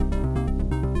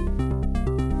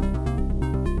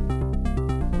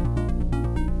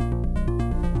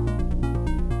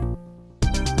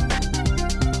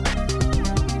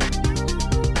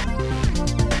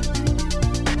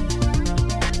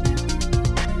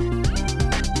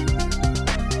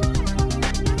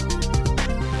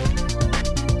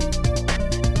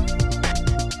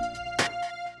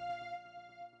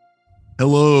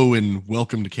Hello and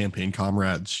welcome to Campaign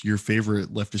Comrades, your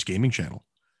favorite leftist gaming channel.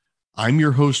 I'm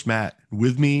your host, Matt.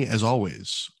 With me, as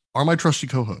always, are my trusty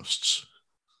co-hosts.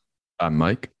 I'm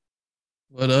Mike.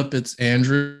 What up? It's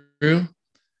Andrew.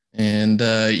 And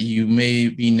you may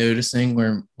be noticing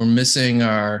we're missing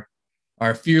our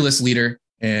fearless leader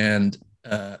and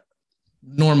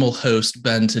normal host,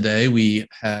 Ben, today. We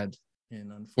had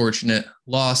an unfortunate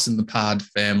loss in the pod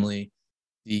family.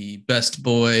 The best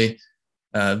boy,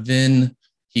 Vin,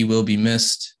 he will be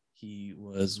missed. He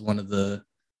was one of the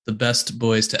best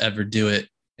boys to ever do it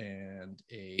and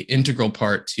a integral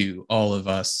part to all of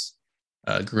us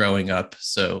growing up.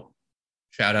 So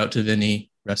shout out to Vinny.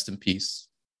 Rest in peace.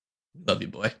 Love you,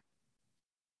 boy.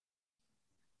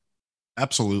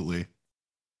 Absolutely.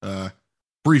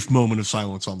 Brief moment of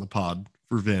silence on the pod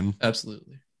for Vin.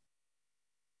 Absolutely.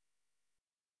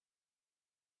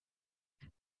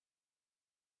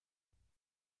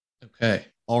 Okay.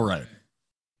 All right.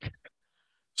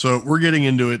 So we're getting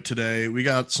into it today. We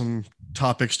got some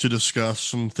topics to discuss,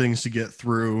 some things to get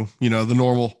through. You know, the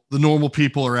normal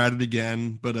people are at it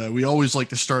again, but we always like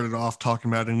to start it off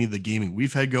talking about any of the gaming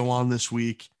we've had go on this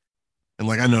week. And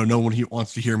like, I know no one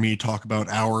wants to hear me talk about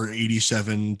our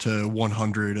 87 to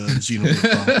 100 of Xenoblade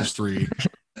Chronicles 3.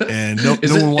 And no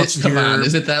one wants to hear.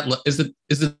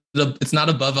 It's not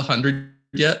above 100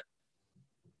 yet?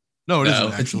 No, it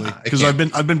isn't actually. Because I've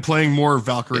been playing more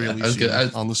Valkyrie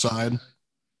Elysium on the side.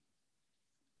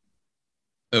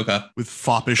 Okay. With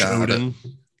Foppish Odin.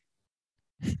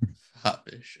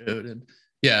 Foppish Odin.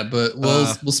 Yeah, but we'll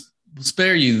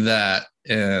spare you that.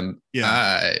 And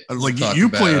yeah, you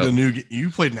played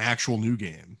an actual new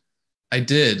game. I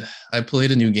did. I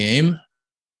played a new game.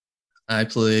 I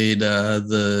played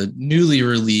the newly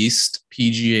released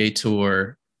PGA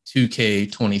Tour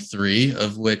 2K23,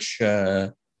 of which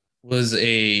was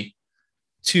a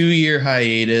 2-year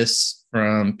hiatus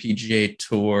from PGA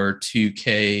Tour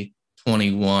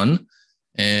 2K21.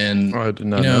 And I did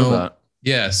not know that.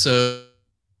 Yeah, so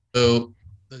the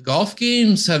golf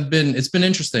games it's been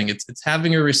interesting. It's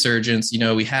having a resurgence. You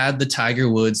know, we had the Tiger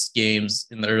Woods games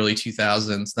in the early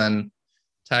 2000s. Then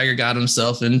Tiger got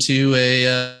himself into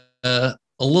a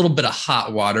little bit of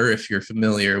hot water, if you're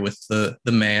familiar with the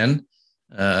man,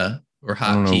 or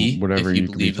hot pea, whatever if you you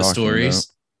believe the stories.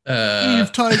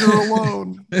 Leave Tiger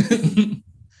alone.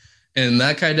 And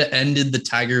that kind of ended the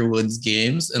Tiger Woods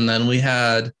games. And then we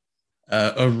had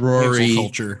a Rory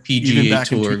PGA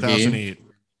Tour game.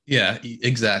 Yeah,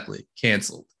 exactly.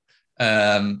 Canceled.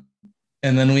 And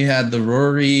then we had the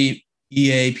Rory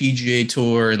EA PGA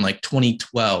Tour in like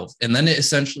 2012. And then it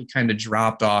essentially kind of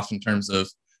dropped off in terms of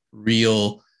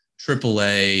real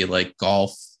AAA like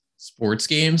golf sports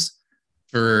games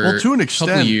for to an extent,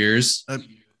 couple years.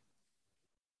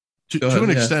 To an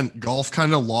extent, golf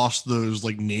kind of lost those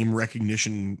like name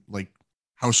recognition, like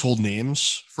household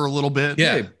names for a little bit.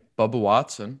 Yeah. Hey, Bubba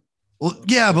Watson. Well,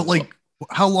 yeah, but like,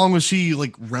 how long was he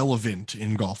like relevant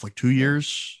in golf? Like 2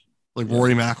 years? Like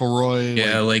Rory McIlroy?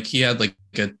 Yeah, like he had like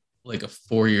a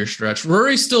 4-year stretch.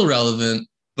 Rory's still relevant,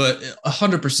 but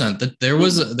 100% that there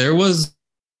was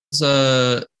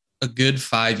a good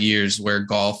 5 years where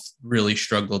golf really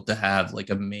struggled to have like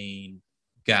a main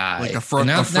guy. Like a front.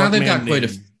 Now they've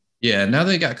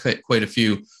got quite a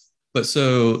few. But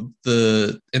so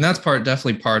and that's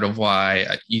definitely part of why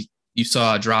you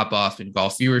saw a drop off in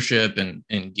golf viewership and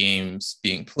games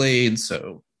being played.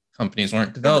 So companies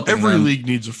weren't developing. Every league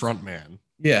needs a front man.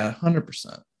 Yeah,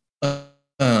 100%.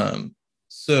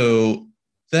 So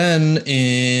then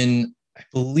in, I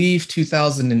believe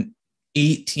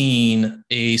 2018,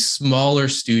 a smaller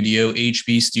studio,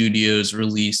 HB Studios,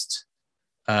 released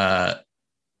a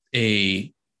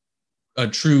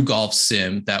true golf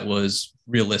sim that was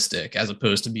realistic as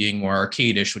opposed to being more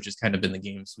arcadish, which has kind of been the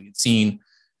games we had seen.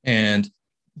 And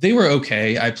they were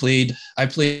okay. I played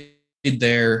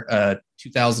their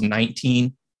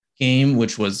 2019 game,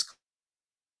 which was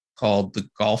called the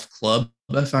Golf Club,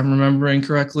 if I'm remembering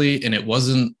correctly. And it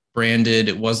wasn't branded.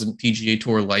 It wasn't PGA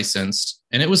Tour licensed,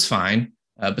 and it was fine.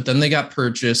 But then they got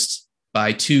purchased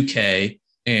by 2K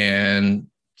and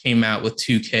came out with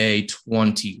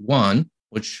 2K21,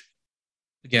 which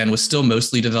again was still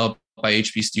mostly developed by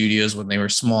HB Studios when they were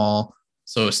small.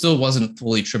 So it still wasn't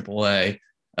fully AAA.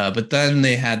 But then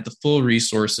they had the full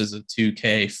resources of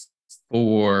 2K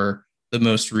for the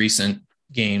most recent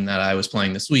game that I was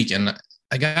playing this week. And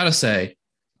I gotta say,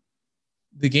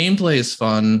 the gameplay is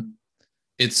fun.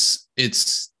 It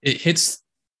hits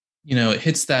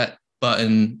that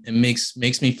button. It makes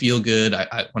me feel good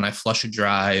when I flush a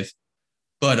drive.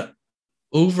 But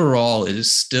overall, it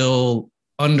is still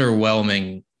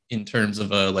underwhelming in terms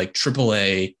of a like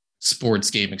AAA sports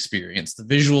game experience. The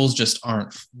visuals just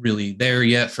aren't really there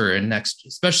yet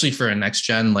especially for a next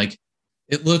gen. Like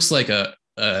it looks like a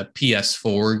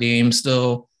PS4 game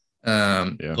still,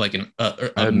 like an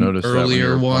I had noticed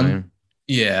earlier one. Playing.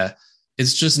 Yeah,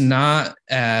 it's just not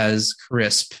as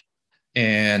crisp,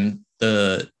 and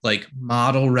the like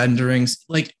model renderings.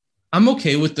 Like I'm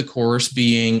okay with the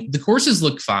courses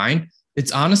look fine.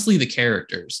 It's honestly the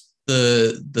characters.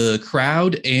 The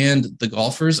crowd and the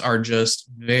golfers are just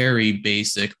very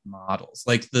basic models.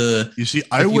 Like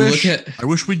I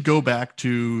wish we'd go back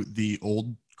to the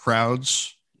old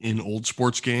crowds in old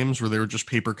sports games where they were just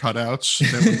paper cutouts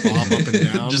that would bob up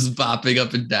and down. Just bopping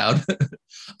up and down.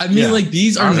 I mean, like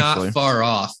these are not far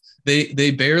off. They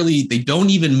don't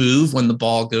even move when the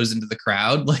ball goes into the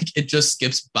crowd. Like it just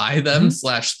skips by them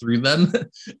 / through them.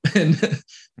 And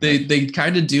they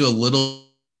kind of do a little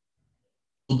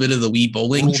bit of the Wii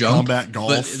bowling jump, combat golf,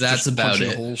 but that's about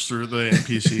it. Holes through the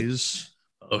NPCs.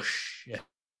 Oh shit!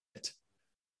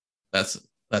 That's.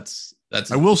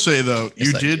 I will say though,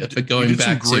 you did back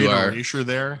some great erasure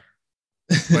there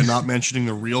by not mentioning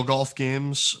the real golf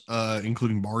games,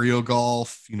 including Mario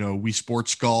Golf, Wii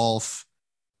Sports Golf.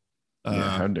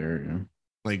 How dare you?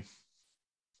 Like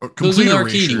those are the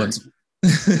arcade ones.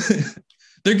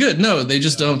 They're good. No, they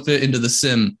just don't fit into the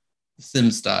sim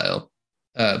style.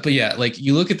 But yeah, like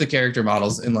you look at the character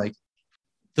models and like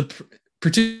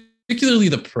particularly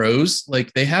the pros,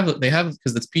 like they have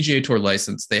because it's PGA Tour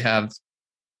license, they have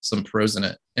some pros in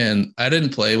it. And I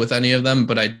didn't play with any of them,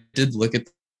 but I did look at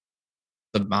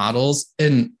the models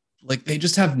and like they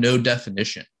just have no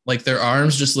definition. Like their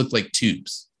arms just look like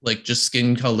tubes, like just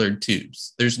skin colored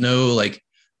tubes. There's no like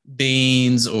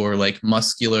veins or like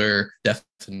muscular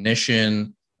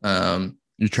definition. You're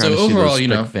trying to see overall,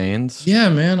 those veins? Yeah,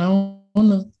 man. I want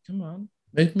to come on.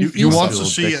 Make me you want to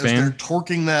see as they're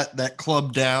torquing that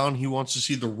club down. He wants to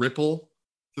see the ripple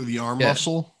through the arm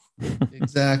muscle.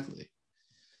 Exactly.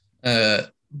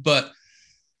 But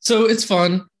so it's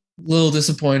fun, a little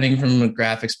disappointing from a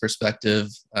graphics perspective,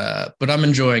 but I'm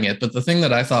enjoying it. But the thing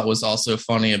that I thought was also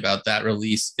funny about that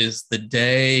release is the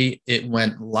day it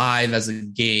went live as a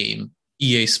game,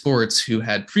 EA Sports, who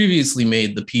had previously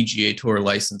made the PGA Tour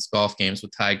licensed golf games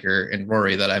with Tiger and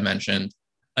Rory that I mentioned,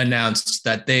 announced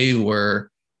that they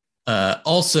were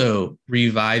also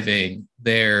reviving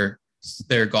their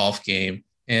golf game,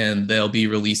 and they'll be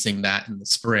releasing that in the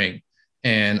spring.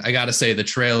 And I got to say, the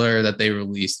trailer that they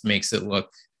released makes it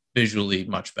look visually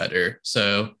much better.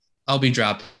 So I'll be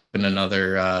dropping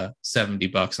another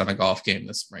 $70 on a golf game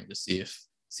this spring to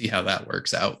see how that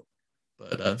works out.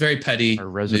 But very petty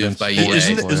move by EA.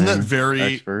 Isn't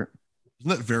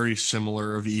that very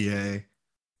similar of EA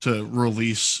to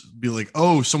be like,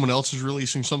 oh, someone else is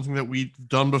releasing something that we've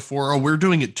done before. Oh, we're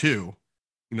doing it too.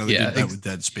 They did that with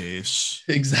Dead Space.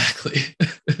 Exactly.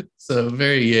 So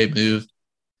very EA move.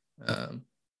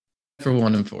 For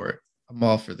 1 and 4, I'm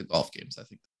all for the golf games, I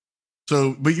think.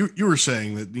 So, but you were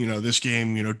saying that, this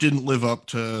game, didn't live up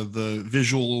to the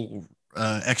visual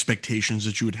expectations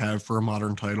that you would have for a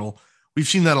modern title. We've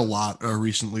seen that a lot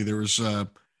recently. There was, this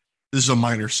is a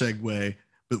minor segue,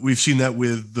 but we've seen that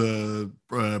with the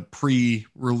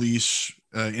pre-release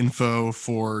info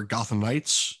for Gotham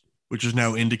Knights, which is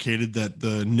now indicated that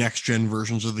the next gen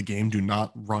versions of the game do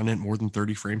not run at more than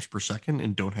 30 frames per second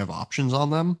and don't have options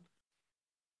on them.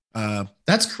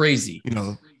 That's crazy.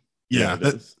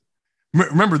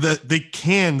 Remember that they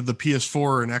canned the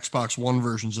PS4 and Xbox One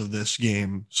versions of this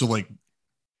game. So like,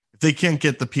 if they can't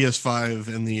get the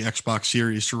PS5 and the Xbox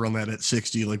Series to run that at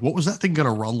 60, like what was that thing going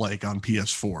to run like on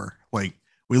PS4? Like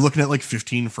we're looking at like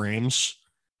 15 frames.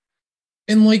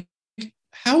 And like,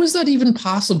 how is that even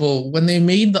possible when they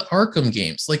made the Arkham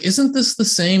games? Like, isn't this the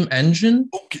same engine?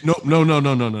 Okay, no.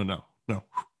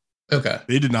 Okay.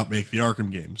 They did not make the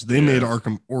Arkham games. They made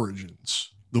Arkham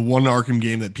Origins, the one Arkham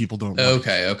game that people don't like.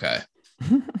 Okay.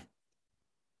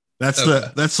 That's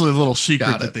the little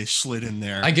secret that they slid in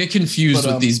there. I get confused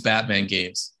with these Batman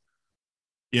games.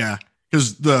 Yeah,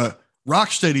 because the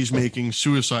Rocksteady's making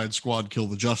Suicide Squad Kill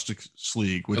the Justice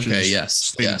League, which is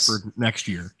slated for next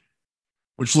year,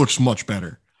 which looks much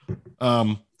better.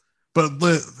 But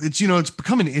it's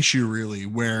become an issue really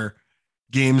where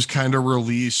games kind of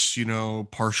release,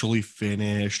 partially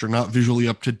finished or not visually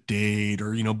up to date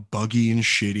or, buggy and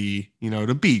shitty,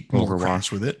 to be more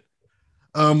crass with it.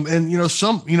 And,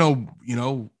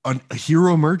 a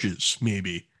hero emerges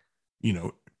maybe,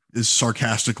 as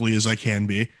sarcastically as I can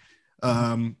be.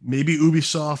 Maybe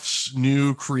Ubisoft's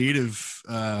new creative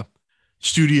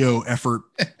studio effort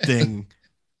thing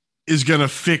is going to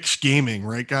fix gaming,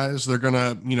 right, guys? They're going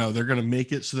to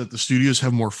make it so that the studios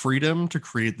have more freedom to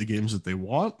create the games that they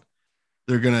want.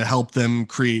 They're going to help them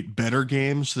create better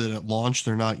games so that at launch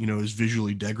they're not, as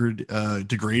visually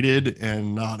degraded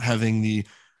and not having the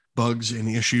bugs and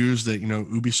issues that,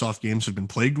 Ubisoft games have been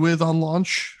plagued with on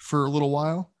launch for a little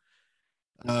while.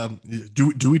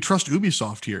 Do we trust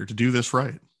Ubisoft here to do this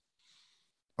right?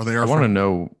 Are they? I want to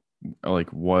know like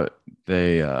what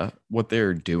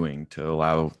they're doing to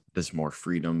allow this more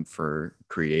freedom for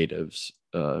creatives,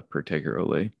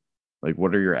 particularly. Like,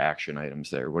 what are your action items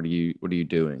there? What are you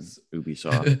doing,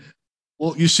 Ubisoft?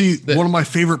 Well, you see, one of my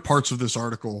favorite parts of this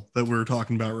article that we're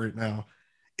talking about right now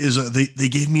is they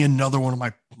gave me another one of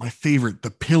my favorite, the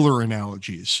pillar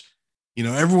analogies.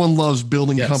 Everyone loves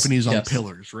building companies on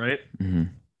pillars, right?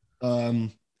 Mm-hmm.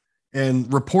 And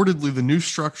reportedly, the new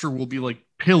structure will be like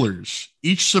pillars,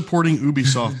 each supporting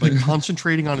Ubisoft by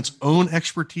concentrating on its own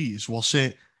expertise while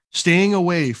staying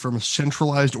away from a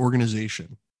centralized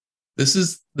organization. This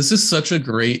is such a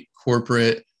great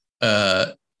corporate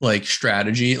like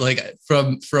strategy. Like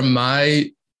from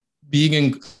my being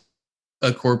in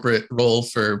a corporate role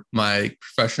for my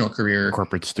professional career,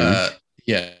 corporate stooge.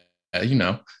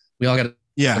 We all got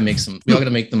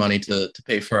to make the money to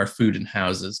pay for our food and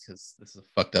houses because this is a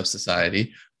fucked up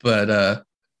society. But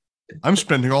I'm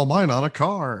spending all mine on a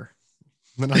car.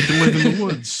 Then I can live in the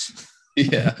woods.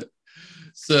 Yeah.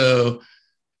 So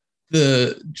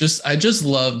I just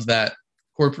love that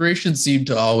corporations seem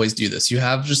to always do this. You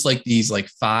have just like these like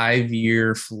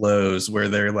 5-year flows where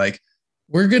they're like,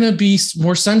 we're going to be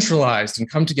more centralized and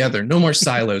come together, no more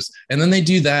silos. And then they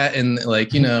do that. And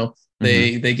like,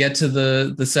 they get to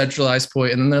the centralized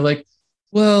point and then they're like,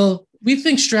 well, we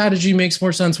think strategy makes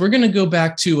more sense. We're going to go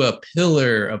back to a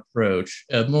pillar approach,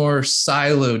 a more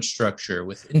siloed structure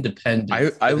with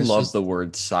independence. I love the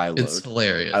word siloed. It's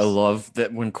hilarious. I love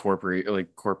that when corporate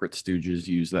stooges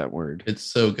use that word. It's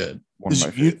so good. One of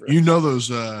my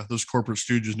favorites. Those corporate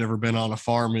stooges never been on a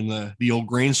farm in the old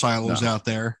grain silos out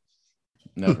there.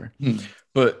 Never.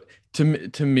 But to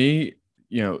me,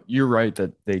 you're right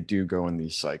that they do go in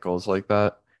these cycles like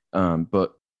that.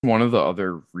 But one of the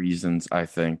other reasons I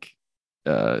think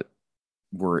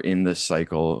we're in this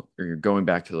cycle, or you're going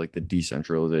back to like the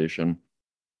decentralization,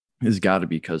 has got to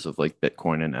be because of like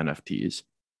Bitcoin and NFTs,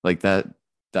 like that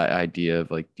idea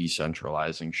of like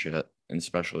decentralizing shit, and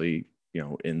especially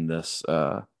in this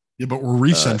but we're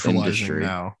re-centralizing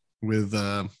now with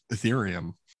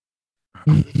Ethereum.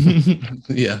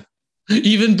 Yeah.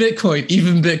 Even Bitcoin.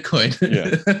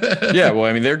 Yeah. Well,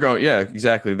 I mean, they're going. Yeah,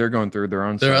 exactly. They're going through their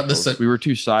own. They're cycles. on we were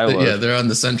too siloed. Yeah, they're on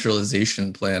the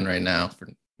centralization plan right now.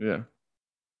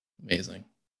 Amazing.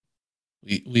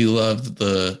 We love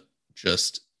the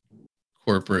just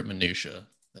corporate minutia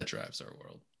that drives our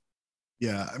world.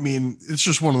 Yeah, I mean, it's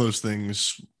just one of those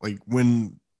things. Like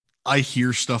when I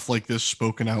hear stuff like this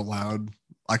spoken out loud,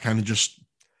 I kind of just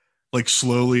like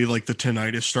slowly, like the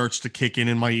tinnitus starts to kick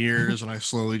in my ears, and I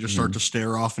slowly just start to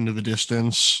stare off into the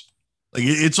distance. Like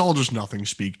it's all just nothing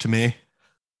speak to me.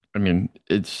 I mean,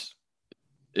 it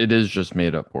is just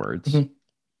made up words. I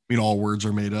mean, all words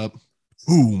are made up.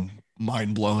 Ooh,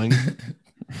 mind blowing.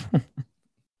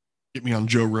 Get me on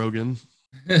Joe Rogan.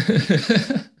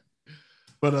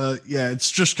 But yeah,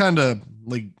 it's just kind of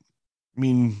like, I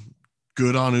mean,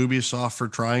 good on Ubisoft for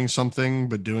trying something,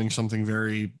 but doing something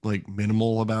very like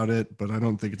minimal about it. But I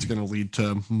don't think it's going to lead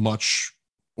to much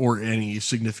or any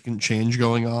significant change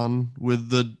going on with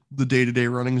the day-to-day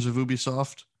runnings of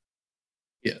Ubisoft.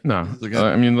 Yeah, no,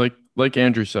 I mean, like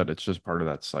Andrew said, it's just part of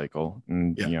that cycle,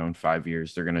 and in 5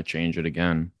 years they're going to change it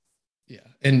again. Yeah,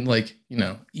 and like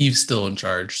Eve's still in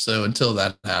charge, so until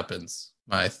that happens,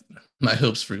 my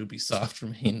hopes for Ubisoft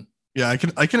remain. Yeah,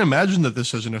 I can imagine that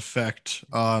this has an effect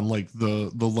on like the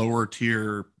lower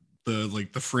tier, the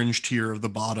fringe tier of the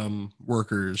bottom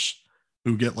workers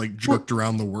who get like jerked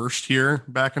around the worst here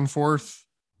back and forth.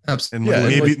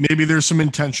 Absolutely. And maybe there's some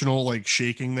intentional like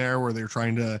shaking there where they're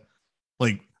trying to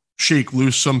like shake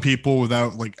loose some people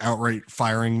without like outright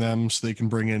firing them, so they can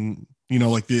bring in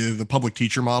like the public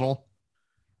teacher model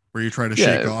where you try to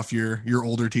shake off your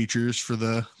older teachers for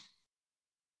the.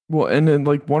 Well, and then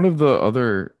like one of the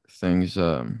other things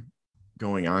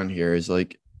going on here is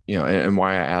like, and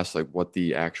why I asked like what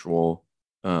the actual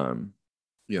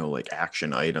like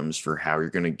action items for how you're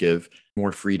going to give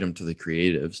more freedom to the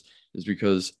creatives is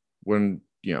because when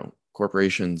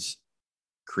corporations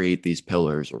create these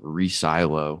pillars or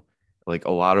re-silo, like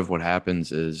a lot of what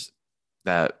happens is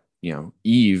that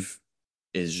Eve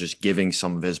is just giving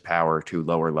some of his power to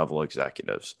lower level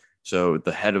executives. So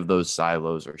the head of those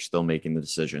silos are still making the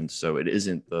decisions. So it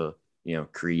isn't the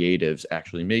creatives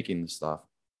actually making the stuff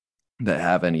that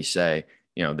have any say.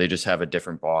 They just have a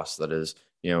different boss that is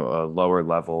a lower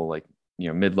level, like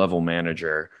mid-level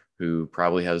manager who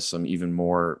probably has some even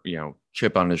more,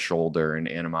 chip on his shoulder and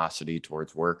animosity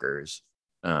towards workers,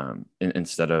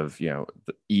 instead of,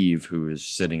 Eve, who is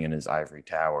sitting in his ivory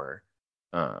tower,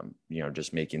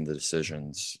 just making the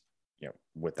decisions,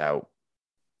 without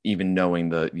even knowing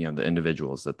the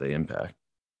individuals that they impact.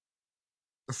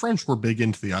 The French were big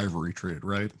into the ivory trade,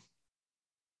 right?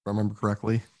 If I remember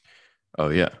correctly. Oh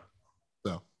yeah.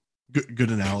 So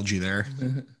good analogy there.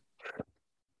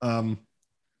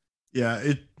 Yeah,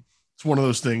 it's one of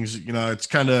those things, it's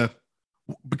kind of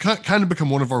become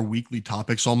one of our weekly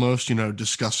topics almost,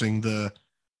 discussing the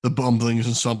bumblings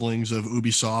and stumblings of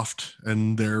Ubisoft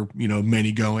and their,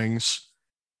 many goings.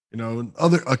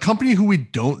 A company who we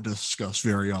don't discuss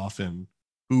very often,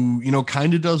 who,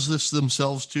 kind of does this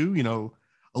themselves too,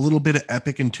 a little bit of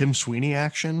Epic and Tim Sweeney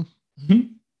action.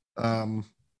 Um,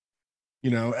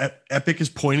 Epic is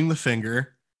pointing the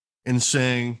finger and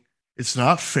saying it's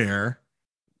not fair,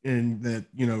 and that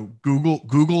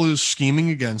Google is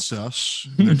scheming against us.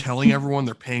 And they're telling everyone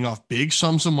they're paying off big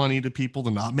sums of money to people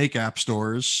to not make app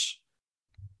stores,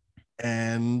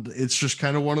 and it's just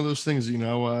kind of one of those things.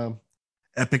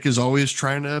 Epic is always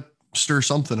trying to stir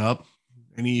something up.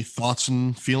 Any thoughts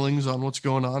and feelings on what's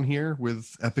going on here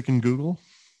with Epic and Google?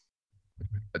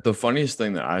 The funniest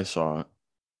thing that I saw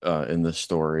in this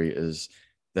story is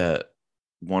that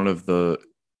one of the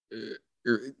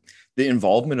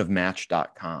involvement of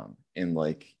Match.com in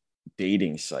like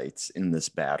dating sites in this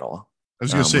battle. I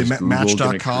was going to say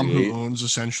Match.com, create... who owns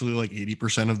essentially like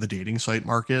 80% of the dating site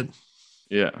market.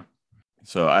 Yeah.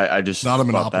 So I just not a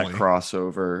thought monopoly. That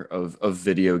crossover of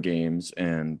video games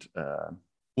and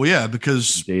well, yeah,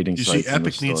 because dating you see,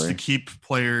 Epic needs to keep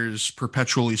players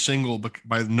perpetually single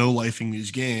by no-lifing these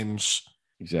games,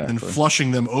 exactly, and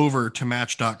flushing them over to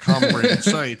Match.com rated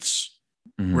sites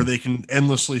where they can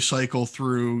endlessly cycle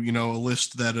through, a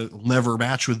list that will never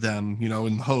match with them,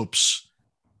 in hopes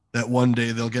that one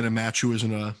day they'll get a match who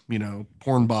isn't a,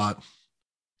 porn bot.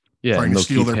 Yeah, trying and to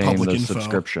steal their public the info.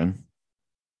 Subscription.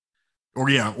 Or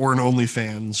an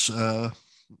OnlyFans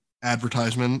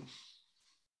advertisement.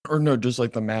 Or no, just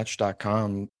like the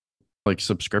Match.com like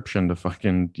subscription to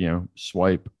fucking,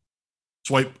 swipe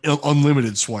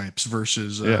unlimited swipes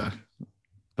versus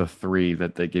the 3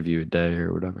 that they give you a day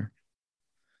or whatever.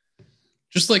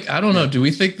 Just like, I don't know, do we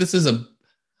think this is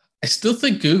I still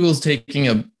think Google's taking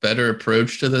a better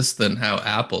approach to this than how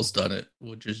Apple's done it,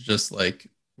 which is just like,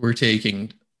 we're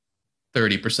taking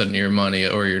 30% of your money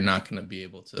or you're not going to be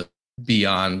able to be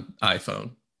on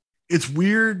iPhone. It's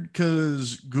weird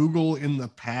because Google in the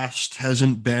past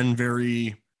hasn't been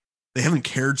they haven't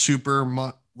cared super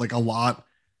much, like a lot,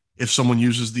 if someone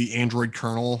uses the Android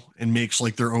kernel and makes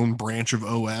like their own branch of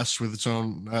OS with its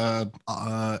own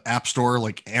app store,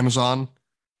 like Amazon.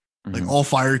 Like all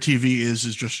Fire TV is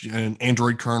just an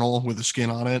Android kernel with a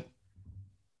skin on it.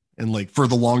 And like for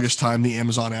the longest time, the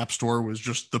Amazon App Store was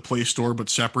just the Play Store, but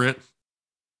separate.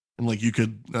 And like you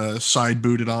could side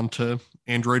boot it onto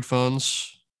Android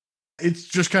phones. It's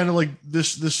just kind of like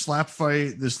this slap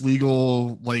fight, this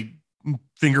legal like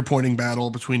finger pointing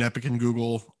battle between Epic and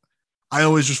Google. I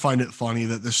always just find it funny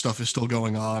that this stuff is still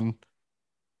going on,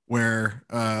 where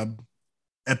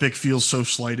Epic feels so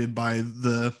slighted by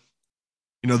the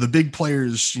big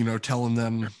players, telling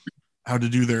them how to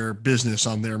do their business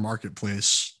on their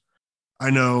marketplace. I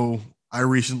know I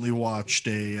recently watched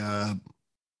a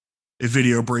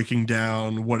video breaking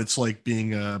down what it's like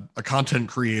being a content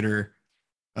creator,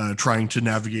 trying to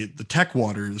navigate the tech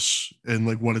waters, and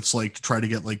like what it's like to try to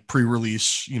get like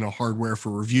pre-release, hardware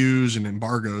for reviews and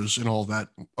embargoes and all that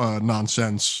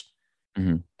nonsense,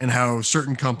 and how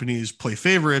certain companies play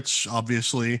favorites,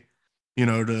 obviously,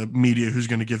 to media who's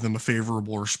going to give them a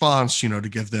favorable response, to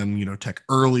give them, tech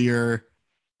earlier,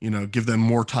 give them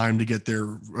more time to get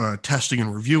their testing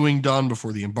and reviewing done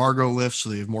before the embargo lifts, so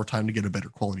they have more time to get a better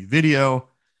quality video.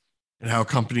 And how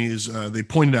companies, they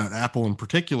pointed out Apple in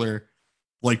particular,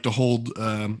 like to hold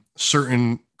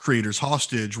certain creators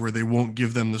hostage, where they won't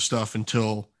give them the stuff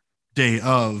until day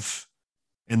of,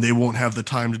 and they won't have the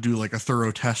time to do like a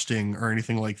thorough testing or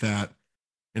anything like that,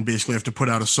 and basically have to put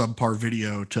out a subpar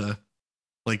video to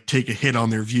like take a hit on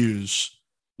their views.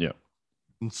 Yeah.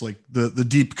 It's like the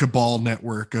deep cabal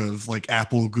network of like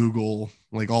Apple, Google,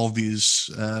 like all of these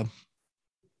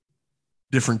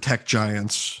different tech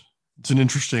giants. It's an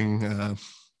interesting,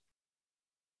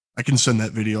 I can send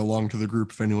that video along to the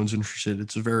group if anyone's interested.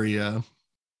 It's a very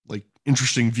like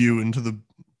interesting view into the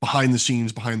behind the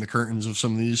scenes, behind the curtains of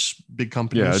some of these big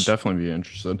companies. Yeah, I'd definitely be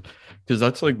interested, because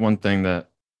that's like one thing that,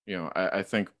 I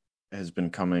think has been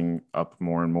coming up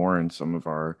more and more in some of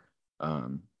our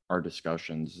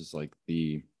discussions, is like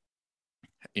the,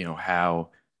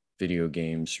 how video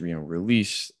games,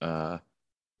 release,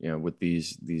 with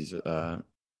these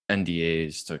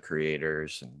NDAs to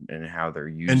creators and how they're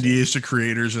using NDAs to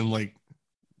creators and like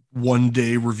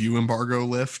 1-day review embargo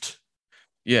lift.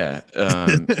 Yeah.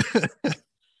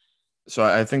 So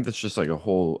I think that's just like a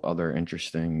whole other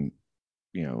interesting,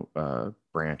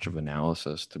 branch of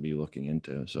analysis to be looking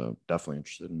into. So definitely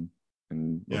interested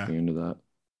in looking into that.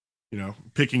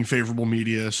 Picking favorable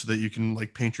media so that you can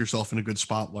like paint yourself in a good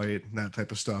spotlight and that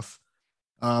type of stuff.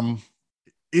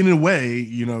 In a way,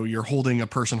 you're holding a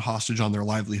person hostage on their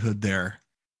livelihood there.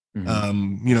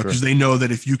 Because they know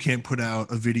that if you can't put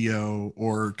out a video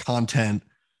or content,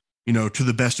 to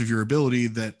the best of your ability,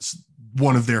 that's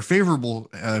one of their favorable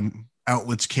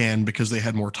outlets can, because they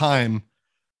had more time,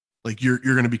 like you're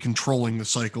going to be controlling the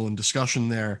cycle and discussion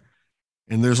there.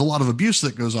 And there's a lot of abuse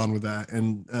that goes on with that.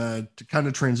 And to kind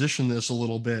of transition this a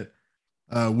little bit,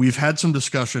 we've had some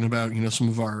discussion about, some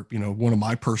of our, one of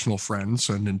my personal friends,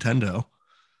 Nintendo.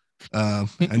 I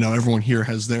know everyone here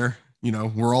has their,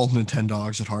 we're all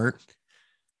Nintendogs at heart.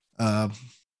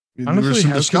 Honestly,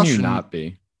 how can you not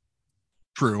be?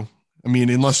 True. I mean,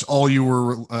 unless all you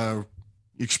were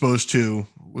exposed to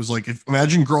was like,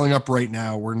 imagine growing up right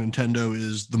now where Nintendo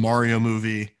is the Mario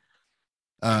movie.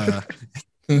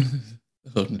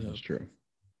 Oh, no. That's true.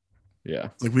 Yeah.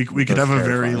 Like we could have a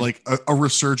very like a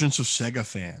resurgence of Sega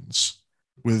fans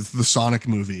with the Sonic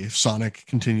movie if Sonic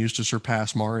continues to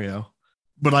surpass Mario.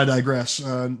 But I digress.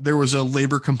 There was a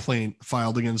labor complaint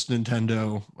filed against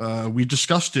Nintendo. We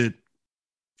discussed it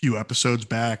a few episodes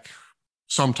back,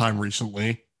 sometime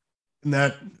recently. And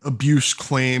that abuse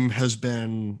claim has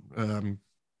been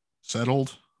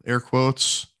settled, air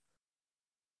quotes,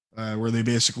 where they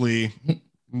basically,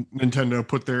 Nintendo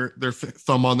put their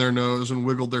thumb on their nose and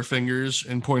wiggled their fingers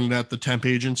and pointed at the temp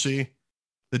agency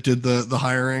that did the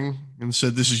hiring and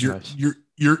said, "This is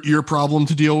your problem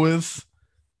to deal with."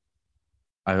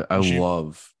 I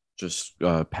love just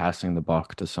passing the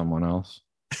buck to someone else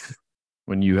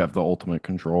when you have the ultimate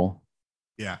control.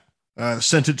 Yeah.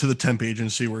 Sent it to the temp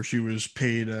agency where she was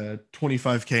paid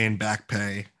 $25,000 in back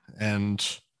pay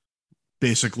and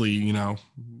basically,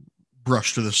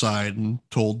 brushed to the side and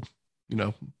told,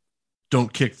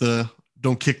 don't kick the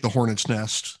hornet's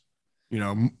nest.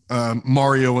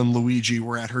 Mario and Luigi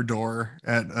were at her door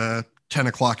at 10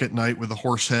 o'clock at night with a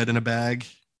horse head in a bag.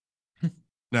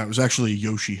 No, it was actually a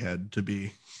Yoshi head to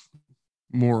be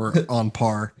more on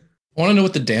par. I want to know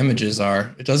what the damages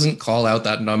are. It doesn't call out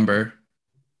that number,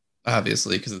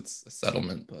 obviously, because it's a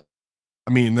settlement. But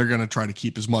I mean, they're going to try to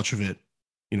keep as much of it,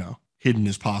 hidden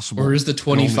as possible. Or is the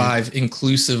 25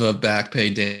 inclusive of back pay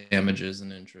damages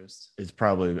and interest? It's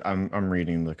probably, I'm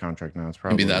reading the contract now. It's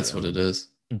probably maybe that's what it is.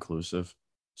 Inclusive.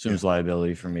 Assumes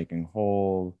liability for making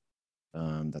whole.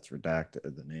 That's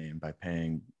redacted the name by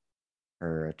paying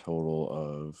her a total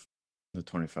of the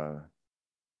 25.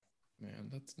 Man,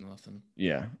 that's nothing.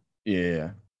 Yeah.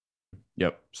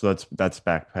 Yep. So that's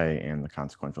back pay, and the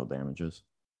consequential damages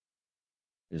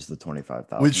is the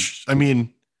 25,000. Which, I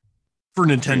mean, for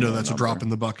Nintendo, that's a drop in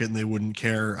the bucket, and they wouldn't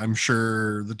care. I'm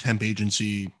sure the temp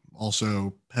agency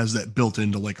also has that built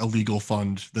into like a legal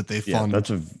fund that they fund.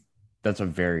 That's a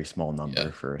very small number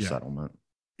for a settlement.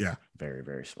 Yeah, very,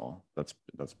 very small. That's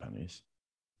pennies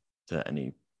to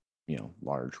any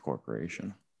large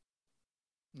corporation.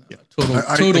 No, total.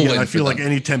 Again, I feel like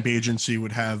any temp agency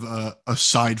would have a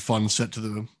side fund set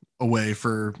to away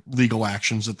for legal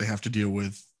actions that they have to deal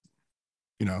with.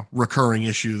 Recurring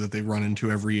issue that they run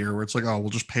into every year, where it's like, oh, we'll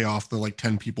just pay off the like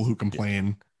 10 people who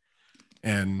complain,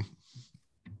 and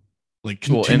like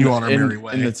continue on our merry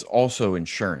way. And it's also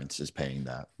insurance is paying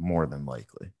that more than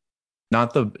likely,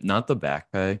 not the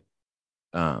back pay,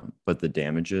 but the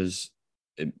damages,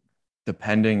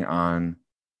 depending on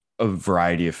a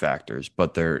variety of factors.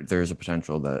 But there's a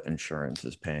potential that insurance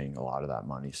is paying a lot of that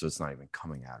money, so it's not even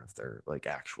coming out of their like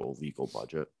actual legal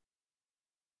budget.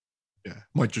 Yeah,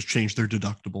 might just change their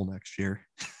deductible next year.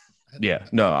 Yeah,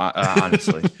 no,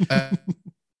 honestly,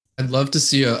 I'd love to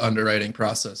see an underwriting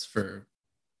process for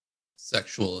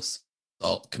sexual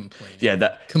assault complaint. Yeah,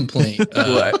 that complaint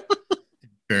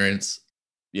insurance.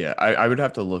 Yeah, I would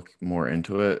have to look more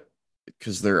into it,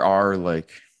 because there are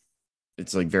like,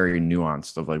 it's like very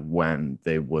nuanced of like when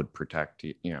they would protect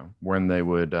when they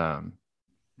would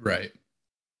right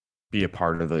be a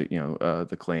part of the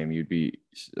the claim, you'd be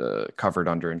covered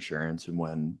under insurance, and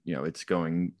when it's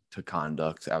going to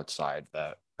conduct outside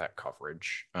that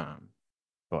coverage.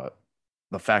 But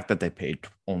the fact that they paid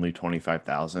only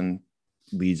 25,000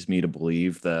 leads me to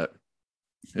believe that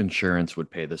insurance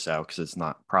would pay this out, because it's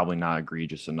probably not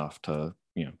egregious enough to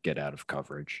get out of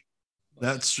coverage.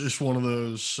 That's just one of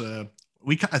those.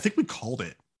 I think we called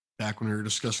it back when we were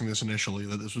discussing this initially,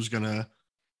 that this was going to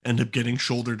end up getting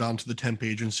shouldered onto the temp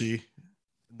agency,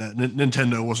 that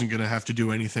Nintendo wasn't going to have to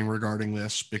do anything regarding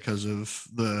this because of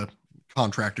the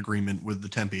contract agreement with the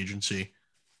temp agency.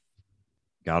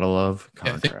 Gotta love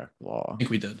contract law. I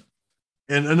think we did.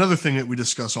 And another thing that we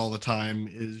discuss all the time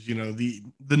is,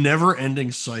 the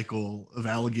never-ending cycle of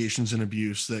allegations and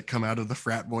abuse that come out of the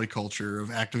frat boy culture of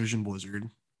Activision Blizzard.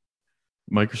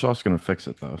 Microsoft's going to fix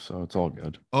it, though, so it's all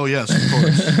good. Oh, yes, of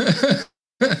course.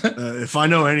 If I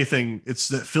know anything, it's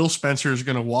that Phil Spencer is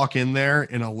going to walk in there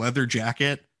in a leather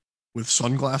jacket with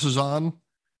sunglasses on.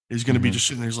 He's going to be just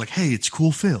sitting there. He's like, hey, it's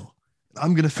cool, Phil.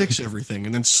 I'm going to fix everything.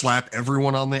 And then slap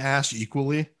everyone on the ass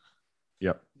equally.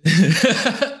 Yep.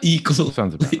 Equal.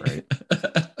 Sounds about right.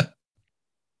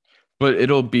 But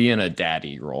it'll be in a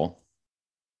daddy role.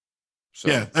 So.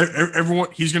 Yeah, everyone.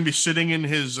 He's going to be sitting in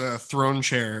his throne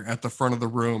chair at the front of the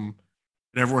room,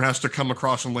 and everyone has to come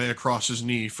across and lay across his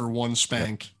knee for one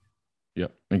spank.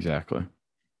 Yep, exactly.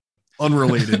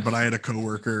 Unrelated, but I had a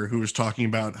coworker who was talking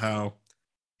about how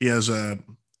he has a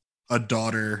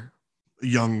daughter, a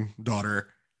young daughter,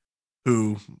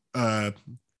 who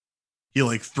he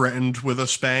like threatened with a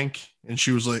spank, and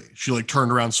she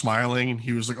turned around smiling, and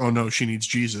he was like, "Oh no, she needs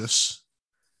Jesus."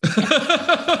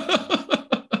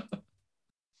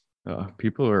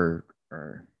 People are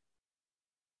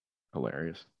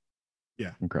hilarious.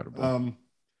 Yeah, incredible. But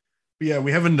yeah,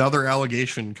 we have another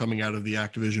allegation coming out of the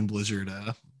Activision Blizzard.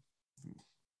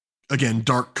 Again,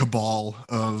 dark cabal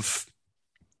of.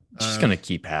 It's just gonna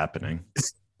keep happening.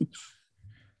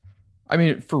 I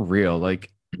mean, for real,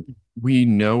 like we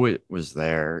know it was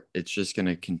there. It's just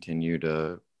gonna continue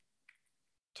to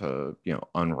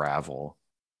unravel.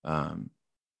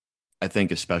 I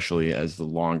think especially as the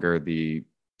longer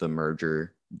the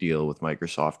merger deal with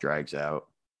Microsoft drags out,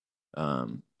 I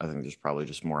think there's probably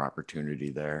just more opportunity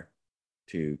there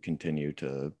to continue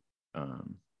to.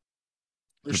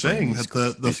 They're saying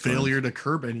that the failure to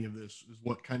curb any of this is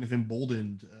what kind of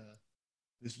emboldened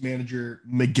this manager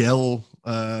Miguel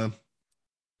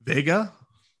Vega.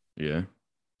 Yeah.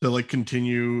 To like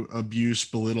continue abuse,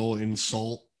 belittle,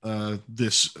 insult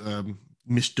this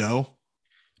Miss Doe.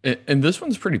 And this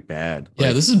one's pretty bad.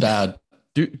 Yeah, this is bad.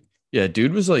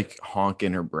 Dude was like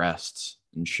honking her breasts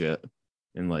and shit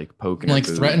and like poking and, like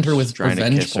her threatened her with trying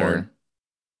revenge to kiss porn. her.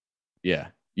 Yeah.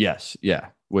 Yes. Yeah.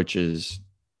 Which is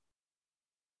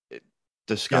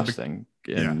disgusting.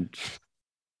 And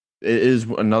it is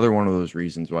another one of those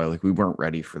reasons why like we weren't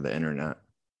ready for the internet.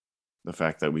 The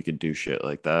fact that we could do shit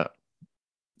like that.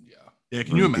 Yeah,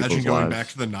 can you imagine going back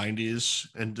to the 90s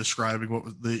and describing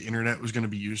what the internet was going to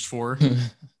be used for?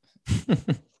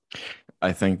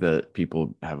 I think that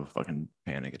people have a fucking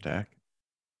panic attack.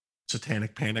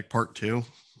 Satanic Panic Part 2.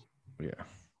 Yeah.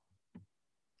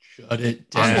 Shut it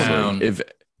down. If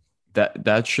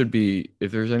that should be,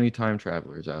 if there's any time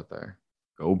travelers out there,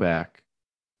 go back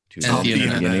to the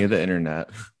beginning of the internet.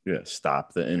 Yeah,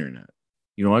 stop the internet.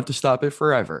 You don't have to stop it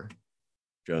forever.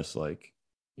 Just like,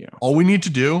 all we need to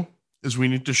do is we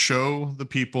need to show the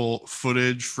people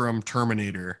footage from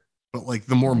Terminator, but like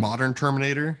the more modern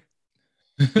Terminator.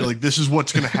 Like, this is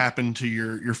what's going to happen to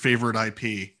your favorite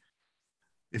IP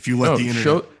if you let the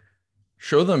internet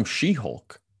show them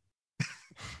She-Hulk.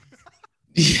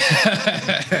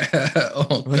 Yeah.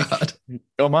 Oh God.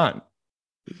 Come on.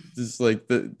 This is like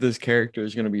this character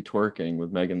is going to be twerking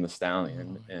with Megan Thee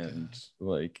Stallion, and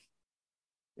like,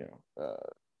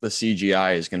 the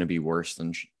CGI is going to be worse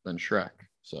than Shrek.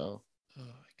 So, oh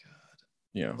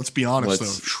my God. Let's be honest though.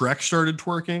 If Shrek started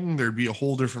twerking, there'd be a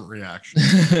whole different reaction.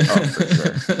 Oh,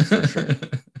 for sure.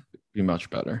 Be much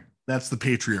better. That's the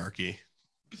patriarchy.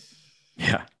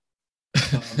 Yeah.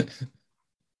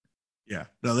 Yeah.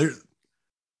 No, they're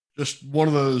just one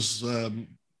of those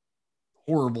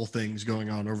horrible things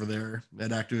going on over there at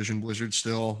Activision Blizzard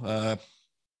still.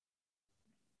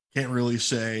 Can't really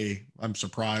say I'm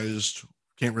surprised.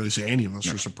 Can't really say any of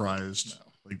us are surprised. No.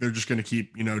 Like, they're just going to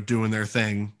keep, doing their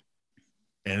thing.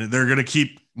 And they're going to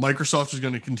keep, Microsoft is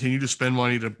going to continue to spend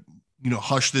money to,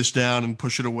 hush this down and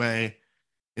push it away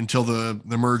until the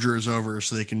merger is over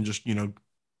so they can just,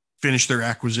 finish their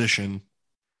acquisition.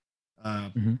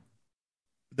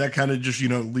 That kind of just,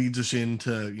 leads us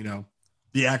into,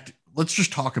 let's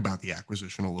just talk about the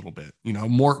acquisition a little bit.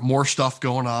 More stuff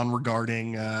going on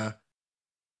regarding,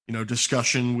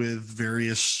 discussion with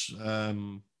various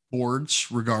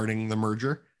boards regarding the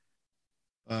merger.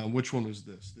 Which one was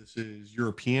this? This is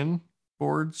European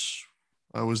boards.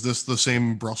 Was this the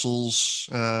same Brussels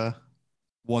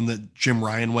one that Jim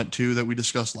Ryan went to that we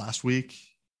discussed last week?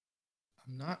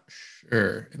 I'm not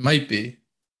sure. It might be.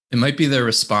 It might be their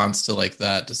response to like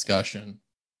that discussion.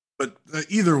 But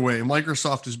either way,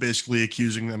 Microsoft is basically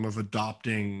accusing them of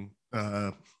adopting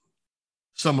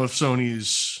some of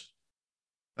Sony's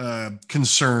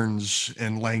concerns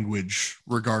and language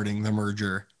regarding the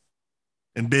merger,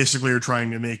 and basically are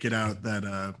trying to make it out that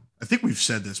I think we've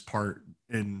said this part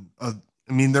in. I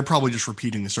mean, they're probably just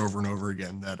repeating this over and over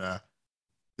again that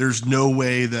there's no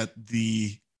way that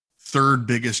the third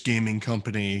biggest gaming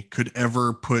company could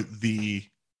ever put the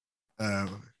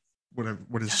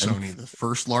what is Sony, the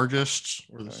first largest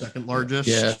or the second largest?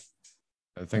 Yeah,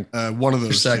 I think one of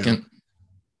those second. two.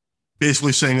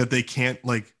 Basically saying that they can't,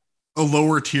 like, a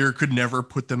lower tier could never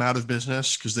put them out of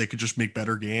business because they could just make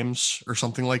better games or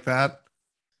something like that.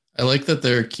 I like that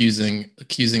they're accusing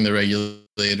the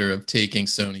regulator of taking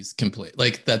Sony's complaint,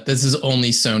 like that this is only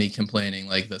Sony complaining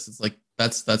like this. It's like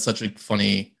that's such a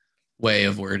funny way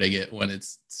of wording it when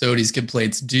it's Sony's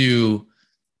complaints do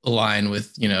align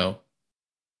with, you know,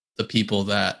 the people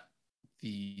that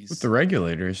with the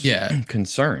regulators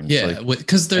concerns. Yeah,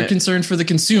 because they're concerned for the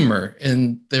consumer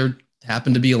and they're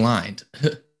happen to be aligned.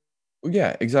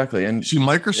 Yeah, exactly. And see,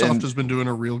 Microsoft has been doing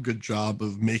a real good job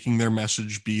of making their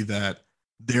message be that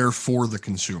they're for the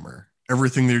consumer.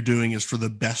 Everything they're doing is for the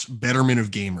betterment of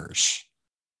gamers.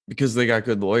 Because they got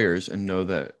good lawyers and know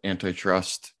that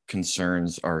antitrust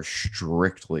concerns are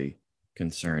strictly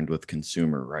concerned with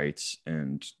consumer rights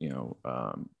and, you know,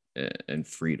 and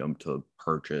freedom to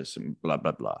purchase and blah,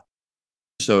 blah, blah.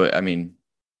 So, I mean,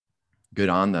 good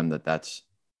on them that's,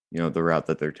 you know, the route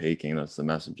that they're taking. That's the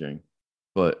messaging.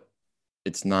 But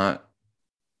it's not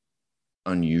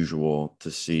unusual to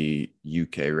see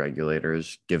UK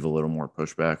regulators give a little more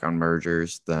pushback on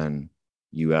mergers than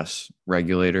US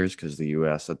regulators, because the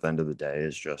US at the end of the day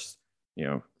is just, you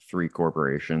know, 3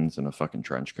 corporations in a fucking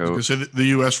trench coat. Because the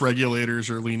US regulators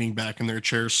are leaning back in their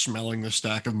chairs smelling the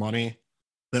stack of money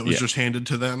that was just handed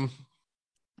to them.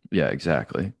 Yeah,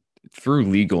 exactly. Through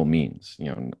legal means, you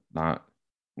know,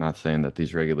 not saying that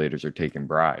these regulators are taking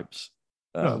bribes.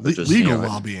 No, just legal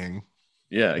lobbying.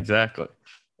 Yeah, exactly.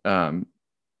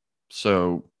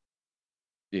 So,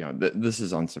 you know, this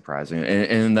is unsurprising.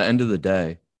 And in the end of the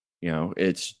day, you know,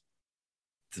 it's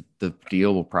the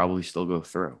deal will probably still go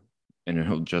through, and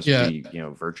it'll just be, you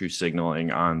know, virtue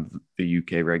signaling on the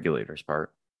UK regulators'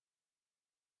 part.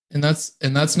 And that's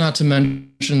not to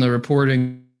mention the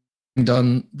reporting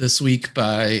done this week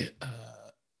by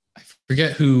I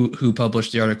forget who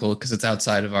published the article because it's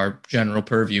outside of our general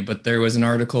purview, but there was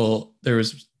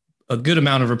a good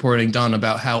amount of reporting done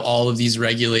about how all of these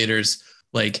regulators,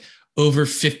 like over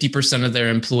 50% of their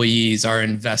employees are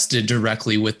invested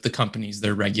directly with the companies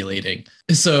they're regulating.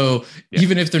 So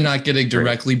even if they're not getting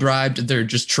directly bribed, they're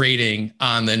just trading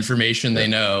on the information they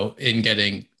know and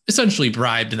getting essentially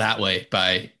bribed that way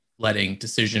by letting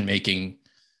decision-making,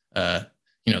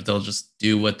 you know, they'll just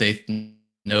do what they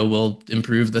know will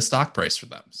improve the stock price for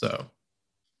them. So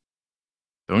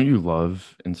don't you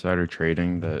love insider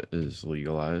trading that is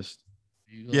legalized?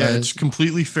 Yeah, it's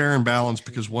completely fair and balanced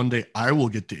because one day I will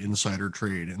get to insider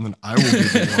trade and then I will be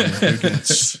the one who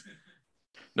gets.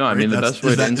 No, I mean, the best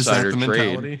way to insider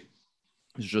trade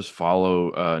is just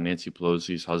follow Nancy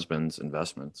Pelosi's husband's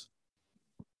investments.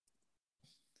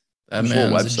 That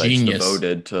man's a genius.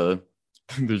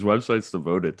 There's websites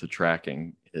devoted to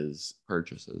tracking his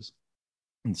purchases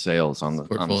and sales on the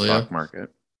stock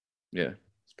market. Yeah,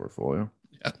 his portfolio.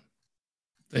 Yeah,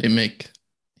 they make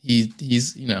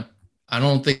he's you know. I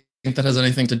don't think that has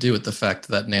anything to do with the fact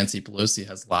that Nancy Pelosi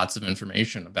has lots of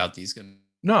information about these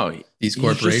corporations. He's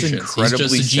just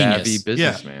incredibly savvy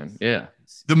businessman. Yeah.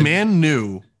 The man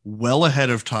knew well ahead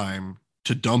of time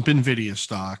to dump Nvidia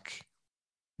stock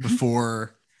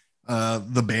before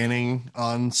the banning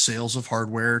on sales of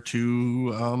hardware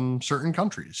to certain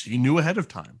countries. He knew ahead of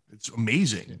time. It's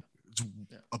amazing. It's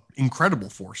incredible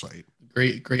foresight.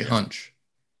 Great hunch.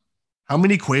 How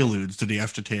many Quaaludes did he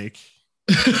have to take?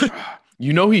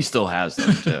 You know, he still has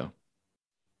them too.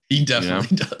 He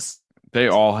definitely does. They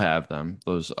all have them.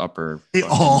 Those upper. They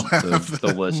all have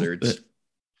the lizards.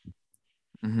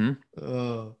 Mm-hmm.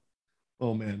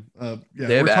 Oh man. Yeah,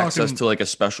 they have access to like a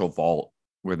special vault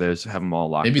where they have them all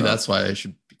locked. Maybe up. that's why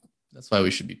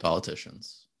we should be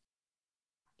politicians.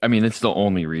 I mean, it's the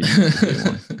only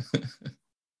reason.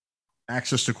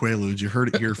 Access to Quaaludes. You heard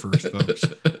it here first, folks.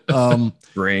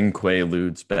 Bring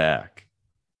Quaaludes back.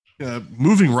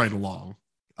 Moving right along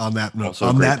on that note,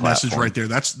 on that message right there.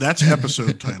 That's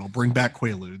episode title. Bring back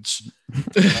Quaaludes.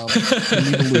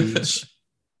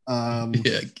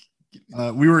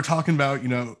 We were talking about, you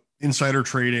know, insider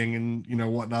trading and, you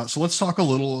know, whatnot. So let's talk a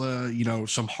little, you know,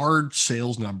 some hard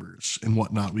sales numbers and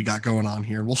whatnot we got going on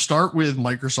here. We'll start with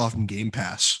Microsoft and Game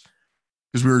Pass.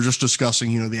 because we were just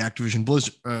discussing, the Activision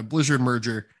Blizzard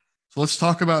merger. So let's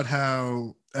talk about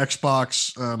how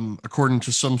Xbox, according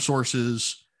to some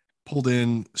sources, pulled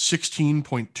in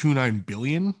 16.29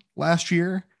 billion last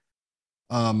year,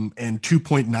 and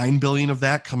 2.9 billion of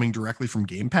that coming directly from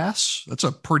Game Pass. That's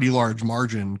a pretty large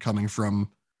margin coming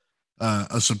from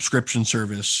a subscription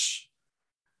service.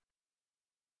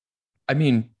 I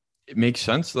mean, it makes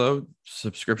sense though.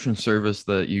 Subscription service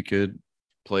that you could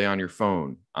play on your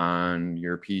phone, on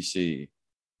your PC,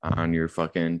 on your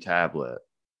fucking tablet,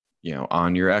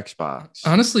 on your Xbox.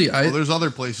 Honestly, well, there's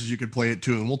other places you could play it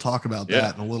too, and we'll talk about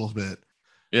that in a little bit.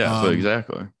 Yeah, but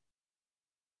exactly.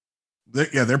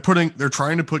 They're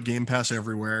trying to put Game Pass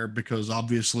everywhere because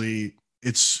obviously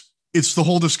it's the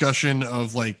whole discussion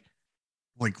of like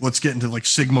let's get into like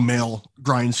Sigma male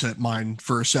grind set mind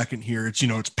for a second here. It's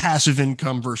it's passive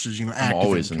income versus active I'm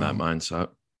always income. In that mindset.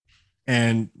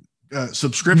 And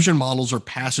subscription models are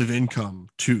passive income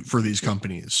for these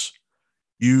companies.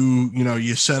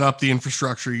 You set up the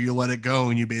infrastructure, you let it go,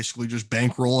 and you basically just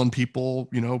bankroll on people,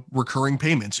 recurring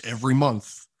payments every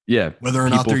month. Yeah, whether or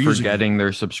not they're forgetting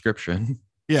their subscription.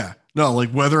 Yeah, no,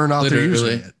 like whether or not they're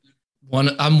using it.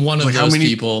 I'm one of those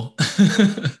people.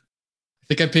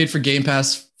 I think I paid for Game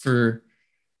Pass for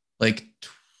like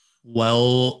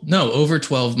over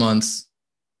 12 months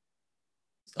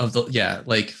of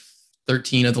like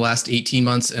 13 of the last 18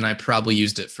 months, and I probably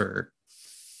used it for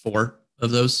 4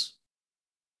 of those.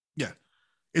 Yeah,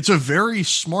 it's a very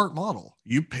smart model.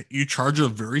 You charge a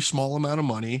very small amount of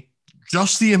money,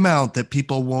 just the amount that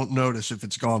people won't notice if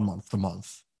it's gone month to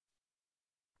month.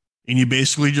 And you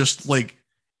basically just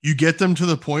you get them to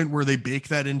the point where they bake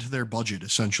that into their budget,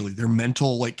 essentially their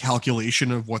mental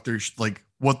calculation of what there's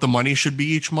what the money should be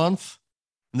each month.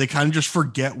 And they kind of just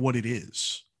forget what it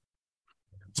is.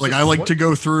 It's I like to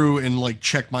go through and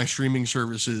check my streaming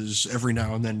services every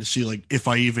now and then to see if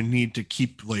I even need to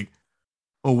keep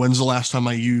when's the last time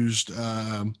I used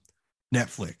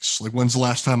Netflix? When's the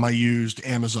last time I used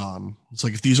Amazon? It's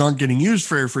if these aren't getting used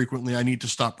very frequently, I need to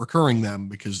stop recurring them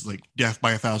because death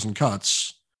by 1,000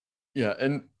 cuts. Yeah,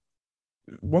 and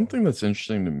one thing that's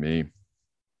interesting to me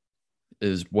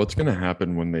is what's going to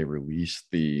happen when they release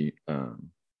the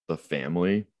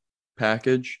family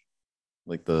package,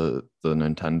 like the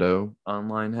Nintendo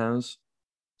Online has,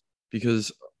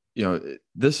 because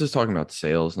this is talking about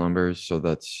sales numbers, so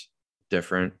that's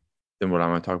different than what I'm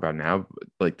going to talk about now.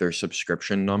 Their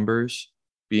subscription numbers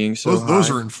being so those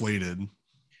high. Are inflated.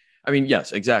 I mean,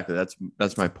 yes, exactly.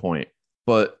 That's my point.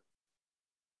 But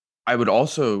I would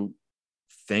also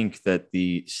think that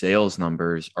the sales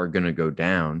numbers are going to go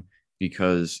down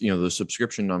because the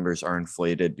subscription numbers are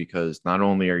inflated because not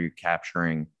only are you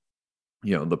capturing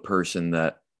the person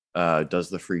that does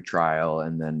the free trial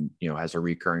and then has a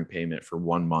recurring payment for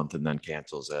 1 month and then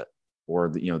cancels it, or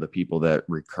the people that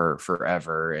recur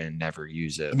forever and never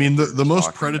use it. I mean, the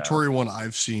most predatory one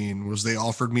I've seen was they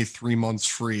offered me 3 months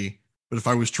free, but if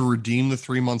I was to redeem the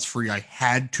 3 months free, I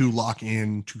had to lock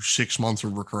in to 6 months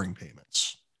of recurring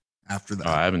payments after that.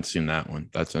 Oh, I haven't seen that one.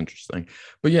 That's interesting.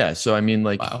 But yeah, so I mean,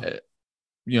 wow.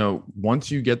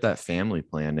 Once you get that family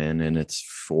plan in and it's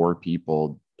 4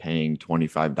 people paying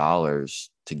 $25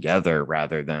 together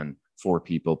rather than 4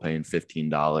 people paying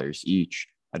 $15 each,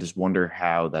 I just wonder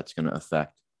how that's going to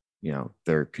affect,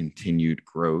 their continued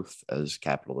growth as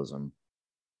capitalism.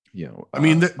 I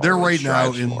mean, they're right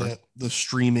now in the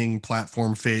streaming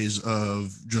platform phase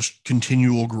of just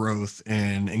continual growth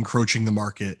and encroaching the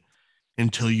market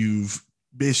until you've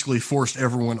basically forced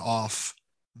everyone off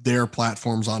their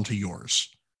platforms onto yours.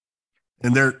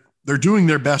 And they're doing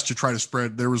their best to try to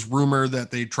spread. There was rumor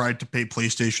that they tried to pay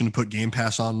PlayStation to put Game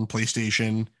Pass on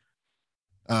PlayStation.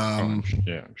 I'm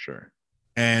sure.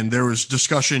 And there was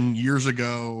discussion years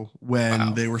ago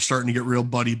when they were starting to get real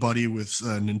buddy with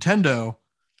Nintendo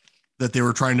that they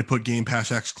were trying to put Game Pass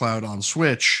xCloud on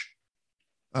Switch.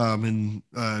 And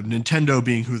Nintendo,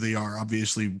 being who they are,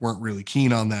 obviously weren't really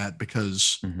keen on that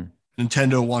because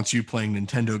Nintendo wants you playing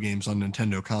Nintendo games on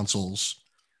Nintendo consoles.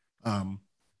 And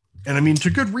I mean, to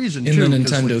good reason, too. The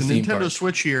Nintendo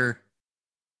Switch here,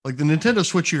 the Nintendo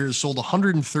Switch here has sold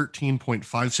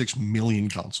 113.56 million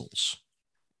consoles.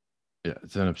 Yeah,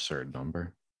 it's an absurd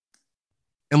number.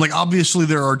 And obviously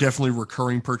there are definitely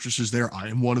recurring purchases there. I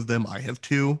am one of them. I have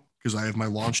 2 because I have my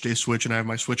launch day Switch and I have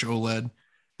my Switch OLED.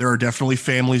 There are definitely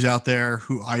families out there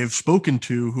who I have spoken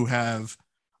to who have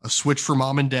a Switch for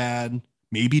mom and dad,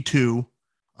 maybe 2,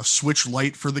 a Switch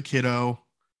Lite for the kiddo.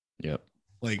 Yep.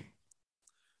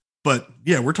 But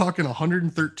yeah, we're talking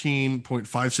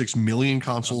 113.56 million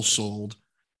consoles sold.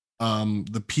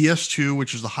 The PS2,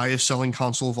 which is the highest selling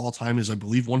console of all time, is I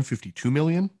believe 152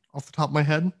 million off the top of my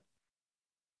head.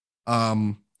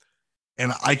 And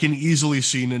I can easily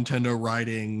see Nintendo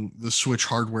riding the Switch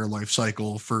hardware life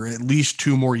cycle for at least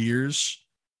 2 more years,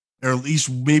 or at least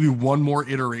maybe one more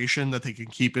iteration that they can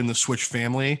keep in the Switch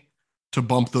family to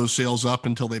bump those sales up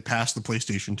until they pass the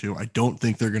PlayStation 2. I don't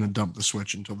think they're going to dump the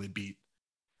Switch until they beat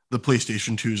the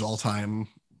PlayStation 2's all-time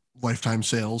lifetime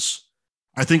sales.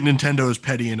 I think Nintendo is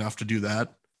petty enough to do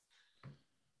that.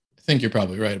 I think you're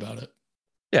probably right about it.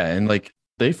 Yeah, and like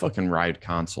they fucking ride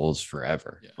consoles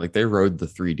forever. Yeah. Like they rode the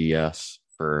 3DS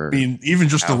for. I mean, even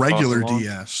just the how regular fucking long?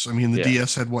 DS. I mean, the Yeah.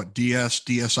 DS had what? DS,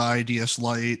 DSi, DS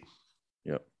Lite.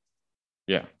 Yep.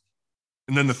 Yeah.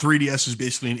 And then the 3DS is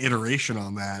basically an iteration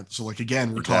on that. So, like,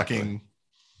 again, we're Exactly. talking.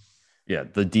 Yeah,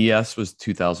 the DS was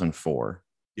 2004.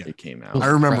 Yeah. It came out. I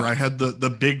remember Crap. I had the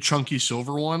big chunky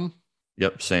silver one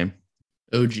Yep, same.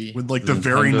 OG. with like The the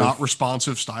very Nintendo- not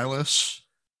responsive stylus.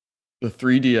 The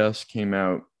 3DS came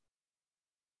out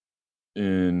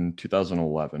in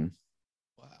 2011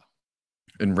 Wow.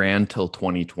 and ran till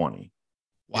 2020.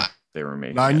 Wow. They were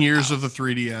making 9 it. years of the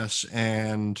 3DS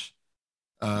and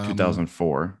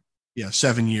 2004. Yeah,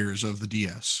 7 years of the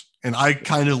DS. And I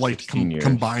kind of like to 16 years.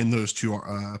 combine those two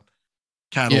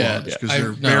catalogs Yeah. because I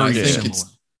they're very think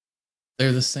similar.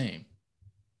 they're the same.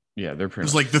 Yeah, they're pretty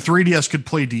Because much. like the 3DS could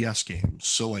play DS games.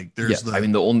 So like there's I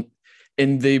mean, the only,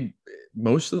 and they,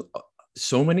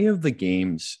 so many of the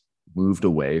games moved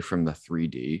away from the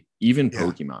 3D, even Yeah.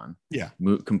 Pokemon. Yeah.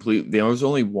 Complete. There was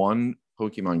only one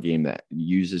Pokemon game that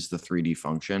uses the 3D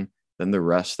function. Then the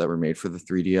rest that were made for the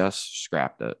 3DS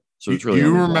scrapped it. So it's really. Do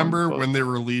you only remember one, when they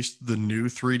released the new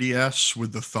 3DS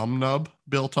with the thumb nub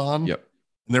built on? Yep.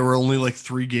 And there were only like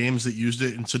 3 games that used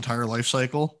it in its entire life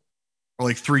cycle, or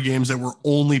like 3 games that were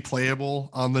only playable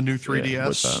on the new 3DS. Yeah,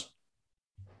 what's that?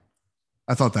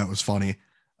 I thought that was funny.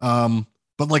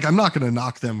 But like, I'm not going to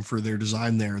knock them for their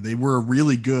design there. They were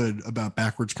really good about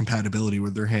backwards compatibility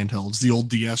with their handhelds. The old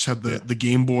DS had the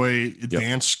Game Boy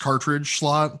Advance cartridge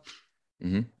slot.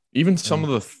 Mm-hmm. Even some of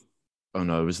the. Oh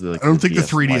no, it was the. I don't think the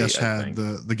DS 3DS Lite, had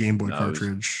the Game Boy No,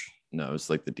 cartridge. No, it's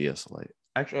like the DS Lite.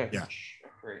 Actually, Yeah.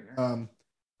 Right now.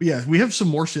 But yeah, we have some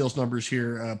more sales numbers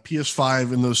here.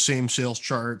 PS5 in those same sales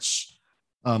charts,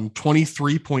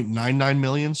 23.99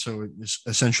 million. So it's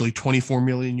essentially 24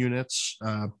 million units.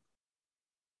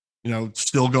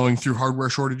 Still going through hardware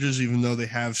shortages, even though they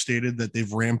have stated that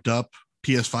they've ramped up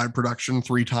PS5 production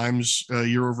 3 times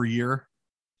year over year,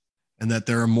 and that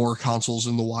there are more consoles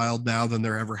in the wild now than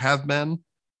there ever have been.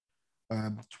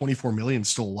 24 million is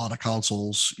still a lot of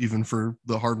consoles, even for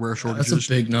the hardware shortages. That's a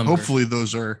big number. Hopefully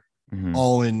those are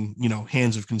all in,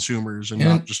 hands of consumers and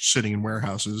not just sitting in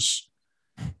warehouses.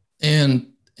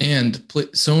 And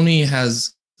Sony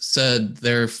has said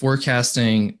they're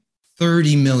forecasting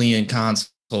 30 million consoles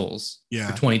for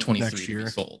 2023 next year. to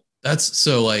be sold. That's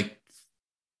so like.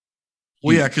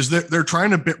 Well, yeah, because they're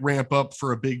trying to ramp up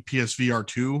for a big PSVR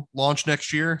 2 launch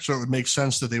next year. So it would make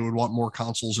sense that they would want more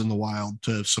consoles in the wild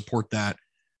to support that.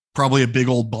 Probably a big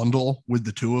old bundle with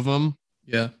the 2 of them.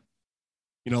 Yeah.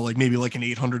 Like maybe like an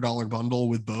 $800 bundle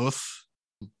with both.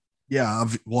 Yeah.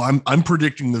 Well, I'm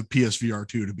predicting the PSVR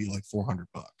 2 to be like $400.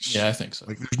 Yeah, I think so.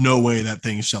 Like there's no way that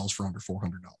thing sells for under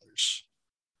 $400.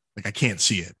 Like I can't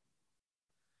see it.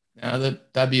 Yeah,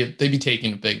 they'd be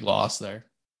taking a big loss there.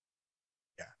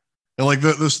 Yeah. And like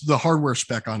the hardware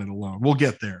spec on it alone, we'll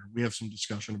get there. We have some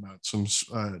discussion about some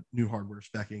new hardware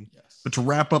specking. Yes. But to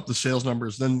wrap up the sales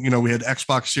numbers, then we had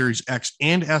Xbox Series X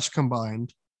and S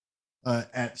combined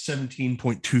at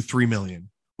 17.23 million,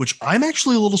 which I'm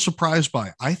actually a little surprised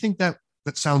by. I think that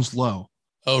sounds low.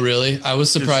 Oh, really? I was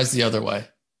surprised the other way.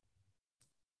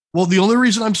 Well, the only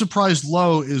reason I'm surprised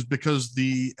low is because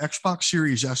the Xbox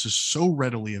Series S is so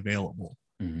readily available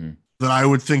that I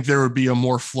would think there would be a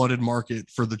more flooded market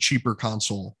for the cheaper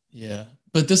console. Yeah,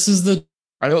 but this is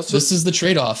the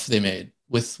trade-off they made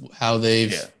with how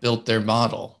they've built their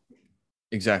model.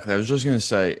 Exactly. I was just gonna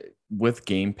say, with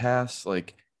Game Pass,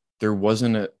 like there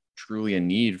wasn't truly a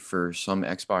need for some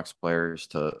Xbox players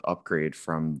to upgrade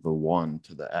from the 1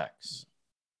 to the X.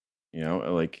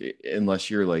 Like unless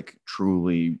you're like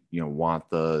truly, want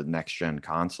the next gen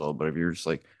console. But if you're just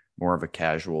like more of a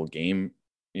casual game,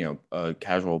 a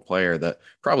casual player that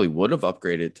probably would have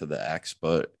upgraded to the X,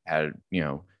 but had,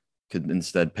 could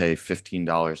instead pay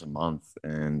 $15 a month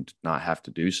and not have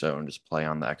to do so and just play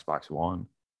on the Xbox One.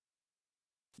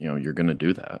 You're going to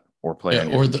do that or play on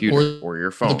your computer or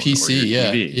your phone, the PC. Or your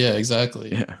TV. Yeah,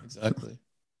 exactly. Yeah, exactly.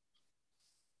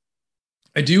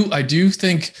 I do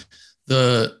think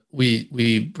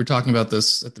we were talking about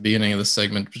this at the beginning of the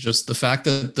segment, just the fact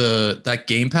that that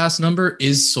Game Pass number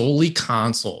is solely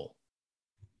console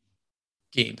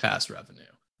Game Pass revenue.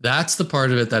 That's the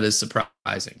part of it that is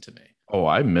surprising to me. Oh,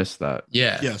 I missed that.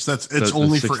 Yeah. Yes, it's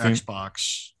only for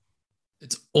Xbox.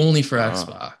 It's only for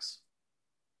Xbox.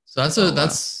 So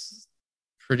that's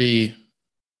pretty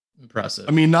impressive.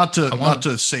 I mean, not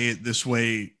to say it this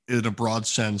way in a broad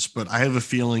sense, but I have a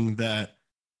feeling that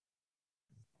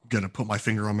I'm gonna put my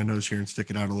finger on my nose here and stick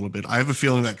it out a little bit. I have a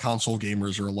feeling that console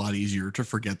gamers are a lot easier to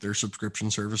forget their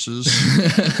subscription services.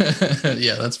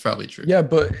 Yeah, that's probably true. Yeah,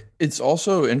 but it's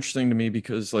also interesting to me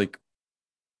because like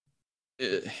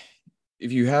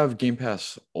if you have Game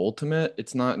Pass Ultimate,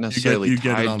 it's not necessarily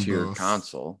tied to your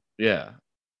console. Yeah.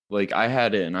 Like I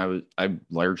had it and I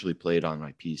largely played on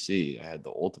my PC. I had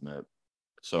the Ultimate.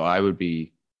 So I would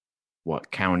be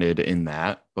counted in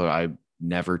that, but I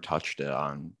never touched it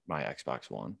on my Xbox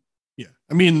One. Yeah.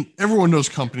 I mean, everyone knows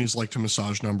companies like to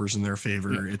massage numbers in their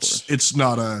favor. Yeah, it's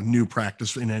not a new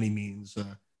practice in any means.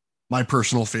 My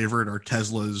personal favorite are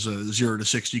Tesla's 0 to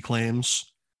 60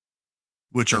 claims,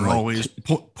 which are always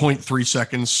 0.3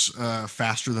 seconds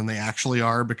faster than they actually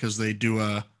are because they do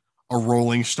a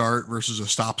rolling start versus a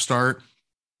stop start.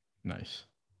 Nice.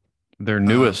 Their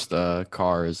newest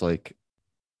car is like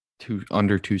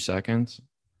under 2 seconds.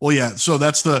 Well, yeah. So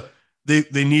that's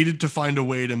they needed to find a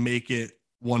way to make it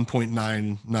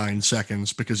 1.99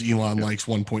 seconds because Elon likes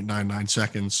 1.99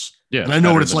 seconds. Yeah. And I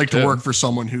know what it's like to work for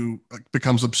someone who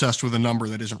becomes obsessed with a number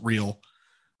that isn't real.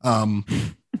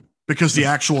 Because the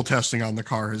actual testing on the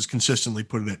car has consistently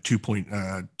put it at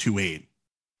 2.28.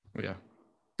 Yeah.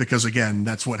 Because again,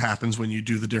 that's what happens when you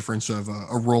do the difference of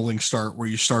a rolling start where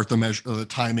you start the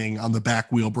timing on the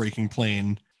back wheel braking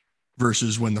plane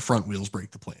versus when the front wheels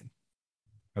brake the plane.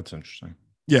 That's interesting.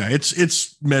 Yeah,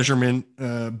 it's measurement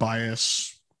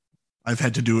bias. I've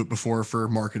had to do it before for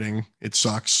marketing. It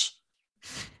sucks.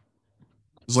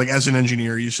 It's like as an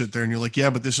engineer, you sit there and you're like,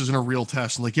 yeah, but this isn't a real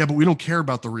test. And like, yeah, but we don't care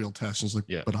about the real test. And it's like,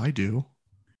 yeah, but I do.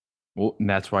 Well, and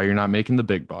that's why you're not making the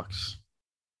big bucks.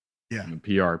 Yeah. And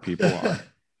the PR people are.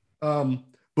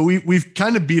 But we've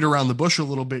kind of beat around the bush a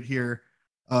little bit here.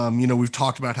 We've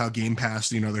talked about how Game Pass,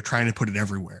 they're trying to put it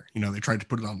everywhere. They tried to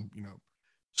put it on,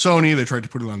 Sony, they tried to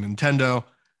put it on Nintendo.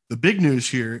 The big news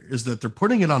here is that they're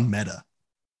putting it on Meta.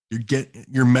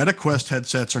 Your Meta Quest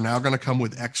headsets are now going to come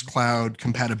with xCloud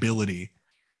compatibility,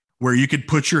 where you could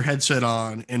put your headset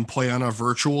on and play on a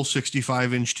virtual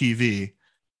 65-inch TV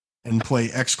and play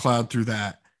xCloud through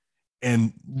that.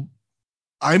 And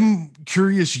I'm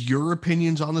curious your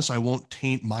opinions on this. I won't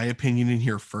taint my opinion in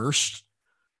here first,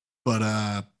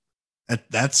 but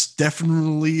that's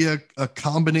definitely a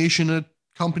combination of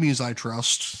companies I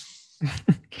trust.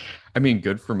 I mean,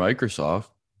 good for Microsoft,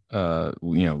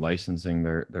 licensing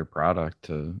their product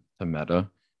to Meta.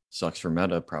 Sucks for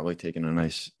Meta, probably taking a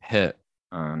nice hit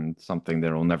on something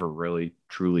that will never really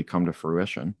truly come to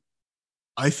fruition.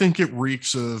 I think it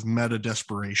reeks of Meta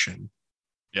desperation.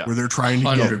 Yeah. Where they're trying to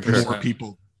 100%.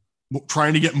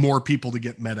 get more people to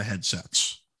get Meta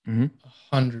headsets.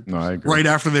 100%. No, I agree. Right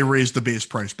after they raised the base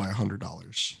price by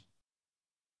 $100.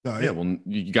 Well,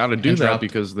 you got to do that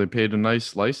because they paid a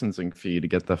nice licensing fee to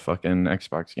get the fucking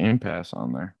Xbox Game Pass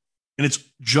on there. And it's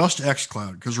just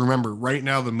xCloud because remember, right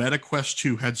now the Meta Quest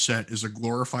 2 headset is a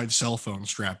glorified cell phone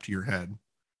strapped to your head.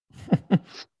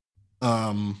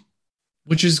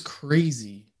 Which is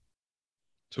crazy.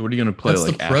 So what are you going to play? That's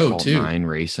like the Pro Asphalt too. 9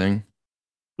 Racing?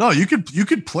 No, you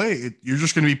could play it. You're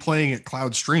just going to be playing it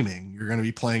cloud streaming. You're going to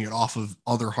be playing it off of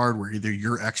other hardware, either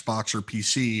your Xbox or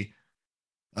PC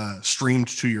streamed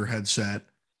to your headset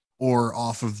or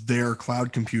off of their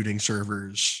cloud computing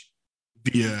servers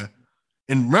via.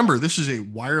 And remember, this is a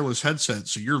wireless headset,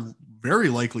 so you're very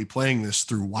likely playing this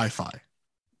through Wi-Fi.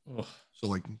 Ugh. So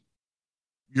like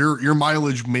your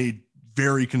mileage may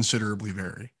very considerably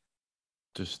vary.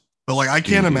 But like I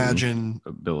can't imagine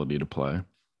ability to play.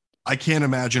 I can't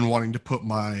imagine wanting to put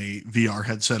my VR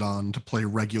headset on to play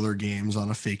regular games on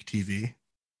a fake TV.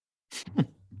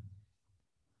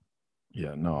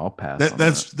 Yeah, no, I'll pass.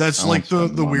 That's like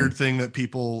the weird thing that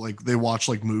people like they watch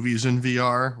like movies in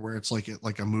VR where it's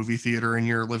like a movie theater in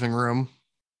your living room.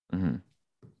 Mm-hmm.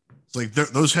 It's like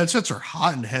those headsets are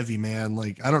hot and heavy, man.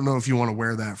 Like I don't know if you want to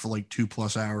wear that for like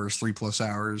 2+ hours, 3+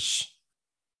 hours.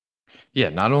 Yeah,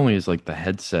 not only is like the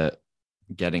headset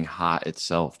getting hot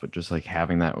itself, but just like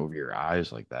having that over your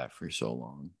eyes like that for so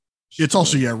long. It's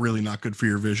also really not good for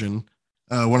your vision.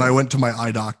 When I went to my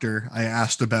eye doctor, I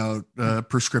asked about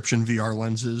prescription VR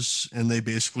lenses, and they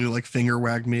basically like finger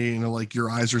wagged me and like, your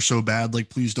eyes are so bad, like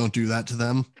please don't do that to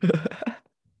them.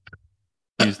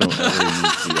 Please don't ever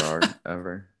use VR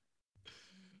ever.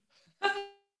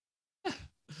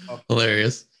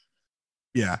 Hilarious.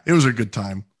 Yeah, it was a good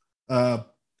time.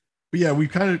 But yeah,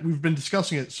 we've been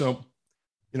discussing it. So,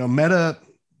 Meta,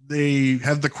 they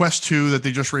have the Quest 2 that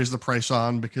they just raised the price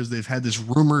on because they've had this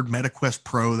rumored MetaQuest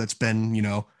Pro that's been,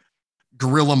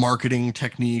 guerrilla marketing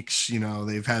techniques.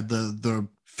 They've had the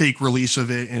fake release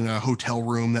of it in a hotel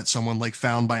room that someone like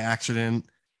found by accident,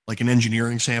 like an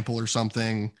engineering sample or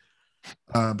something.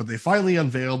 But they finally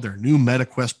unveiled their new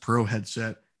MetaQuest Pro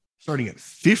headset starting at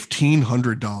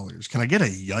 $1,500. Can I get a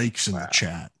yikes in the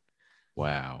chat?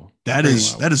 Wow. That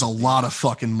is a lot of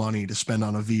fucking money to spend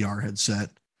on a VR headset.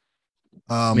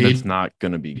 It's not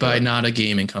going to be good. By not a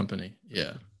gaming company.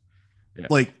 Yeah.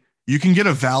 Like you can get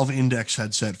a Valve Index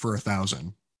headset for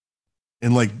 $1,000.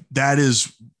 And like, that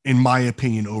is, in my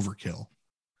opinion, overkill.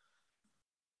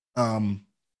 $1,500.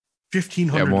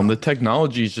 Yeah, well, and the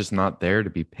technology is just not there to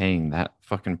be paying that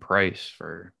fucking price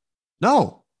for.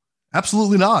 No,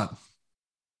 absolutely not.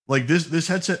 Like this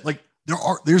headset, like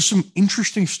there's some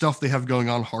interesting stuff they have going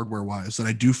on hardware wise that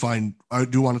I do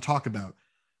want to talk about.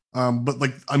 But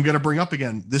like I'm gonna bring up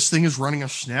again, this thing is running a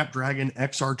Snapdragon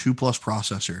XR2 Plus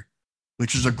processor,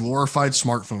 which is a glorified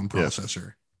smartphone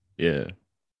processor. Yeah.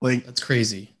 Like that's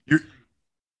crazy.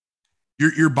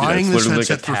 You're buying this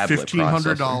headset like for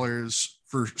 $1,500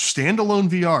 for standalone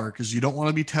VR because you don't want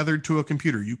to be tethered to a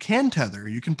computer. You can tether,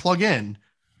 you can plug in,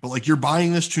 but like you're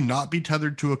buying this to not be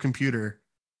tethered to a computer,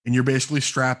 and you're basically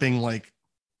strapping like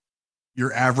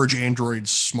your average Android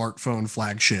smartphone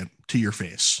flagship to your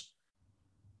face.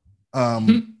 Yeah,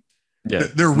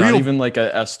 they're not real, even like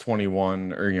a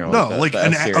S21 or no, like a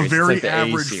very like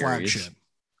average flagship.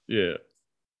 Yeah,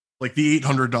 like the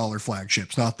 $800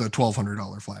 flagships, not the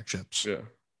 $1,200 flagships. Yeah.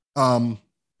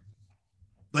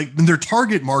 Like their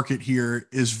target market here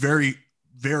is very,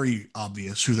 very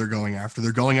obvious who they're going after.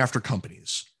 They're going after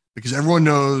companies because everyone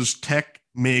knows tech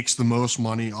makes the most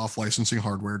money off licensing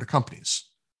hardware to companies,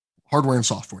 hardware and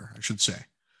software, I should say,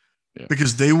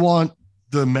 because they want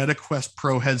the MetaQuest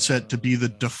Pro headset to be the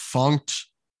defunct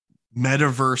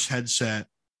Metaverse headset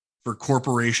for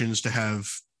corporations to have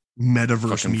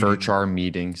Metaverse virtual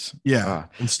meetings. Yeah.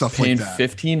 And stuff like that.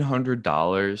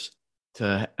 $1,500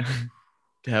 to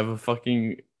have a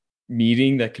fucking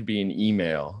meeting that could be an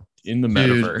email in the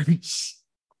Metaverse.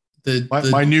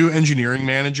 My new engineering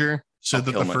manager said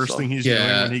that the first thing he's doing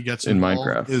when he gets involved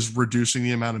Minecraft is reducing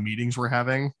the amount of meetings we're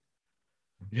having.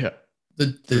 Yeah.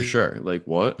 For sure. Like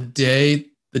what? The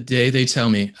day they tell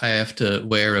me I have to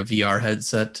wear a VR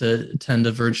headset to attend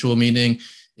a virtual meeting,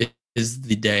 it is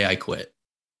the day I quit.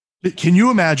 Can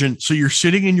you imagine? So you're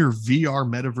sitting in your VR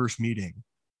Metaverse meeting,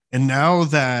 and now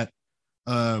that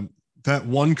that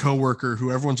one coworker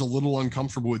who everyone's a little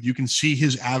uncomfortable with, you can see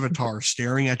his avatar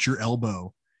staring at your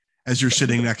elbow as you're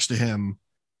sitting next to him,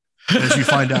 as you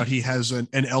find out he has an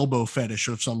elbow fetish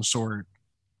of some sort.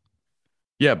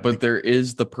 Yeah, but there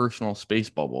is the personal space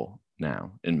bubble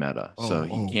now in Meta, so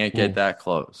you can't get that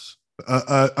close.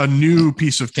 A new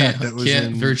piece of tech that was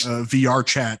in VR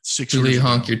chat 6 years ago.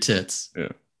 Honk your tits.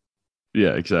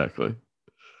 Yeah, exactly.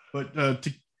 But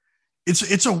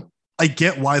I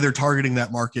get why they're targeting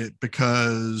that market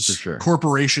because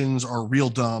corporations are real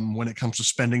dumb when it comes to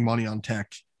spending money on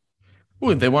tech.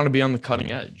 Well, they want to be on the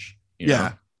cutting edge. You know?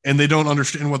 And they don't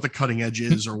understand what the cutting edge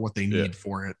is or what they need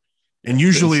for it. And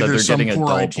usually there's some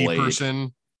poor IT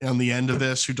person on the end of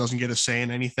this who doesn't get a say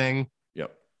in anything.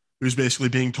 Yep. Who's basically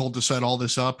being told to set all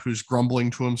this up, who's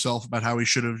grumbling to himself about how he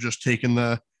should have just taken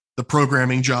the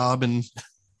programming job and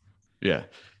Yeah.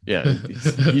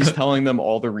 He's telling them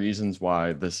all the reasons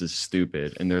why this is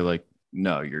stupid. And they're like,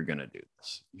 no, you're going to do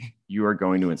this. You are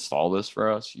going to install this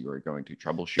for us. You are going to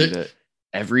troubleshoot it.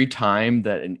 Every time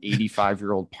that an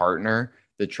 85-year-old partner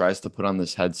that tries to put on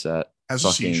this headset has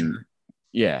a seizure.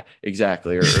 Yeah,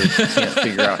 exactly. Or can't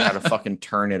figure out how to fucking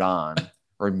turn it on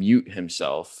or mute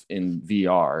himself in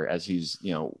VR as he's,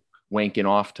 wanking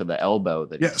off to the elbow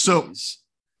that he sees. So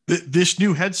this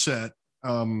new headset,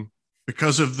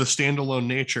 because of the standalone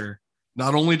nature,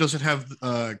 not only does it have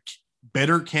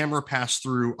better camera pass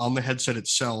through on the headset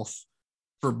itself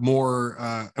for more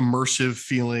immersive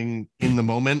feeling in the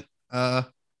moment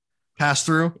pass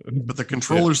through, but the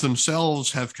controllers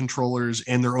themselves have controllers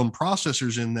and their own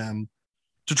processors in them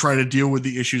to try to deal with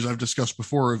the issues I've discussed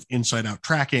before of inside out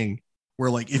tracking, where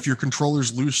like if your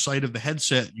controllers lose sight of the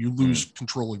headset, you lose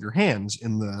control of your hands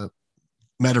in the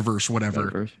Metaverse,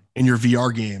 whatever, in your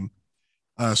VR game.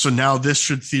 So now this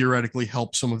should theoretically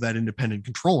help some of that independent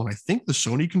control. And I think the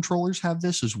Sony controllers have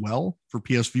this as well for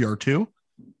PSVR 2.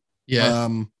 Yeah.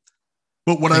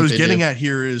 But what I was getting at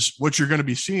here is what you're going to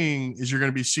be seeing is you're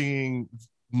going to be seeing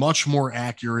much more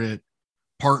accurate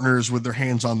partners with their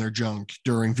hands on their junk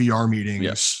during VR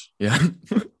meetings. Yeah.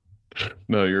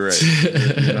 No, you're right.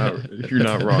 You're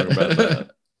not wrong about that.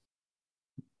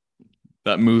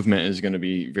 That movement is going to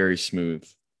be very smooth.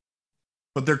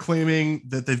 but they're claiming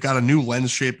that they've got a new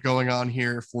lens shape going on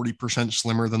here, 40%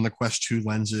 slimmer than the Quest 2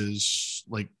 lenses.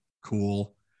 Like,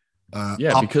 cool.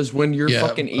 Because when you're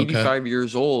fucking 85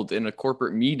 years old in a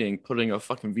corporate meeting putting a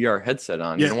fucking VR headset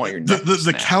on, you don't want your neck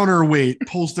the counterweight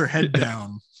pulls their head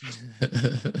down.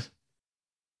 It's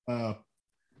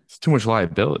too much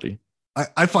liability.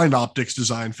 I find optics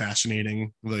design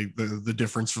fascinating, like the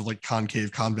difference of like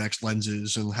concave convex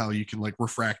lenses and how you can like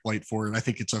refract light for it. I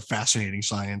think it's a fascinating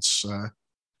science.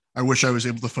 I wish I was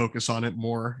able to focus on it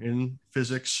more in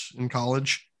physics in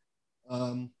college.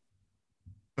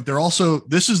 But they're also,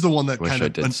 this is the one that I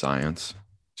did science.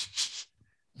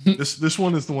 This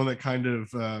one is the one that kind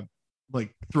of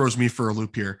like throws me for a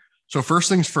loop here. So first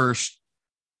things first,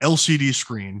 LCD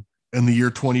screen in the year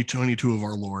 2022 of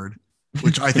our Lord,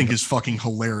 which I think is fucking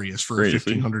hilarious for a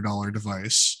 $1,500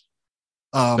 device.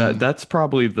 That's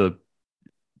probably the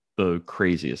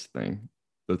craziest thing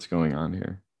that's going on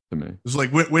here to me. It's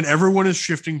like when everyone is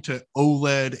shifting to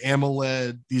OLED,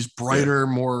 AMOLED, these brighter,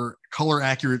 more color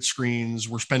accurate screens,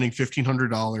 we're spending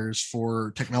 $1,500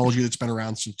 for technology that's been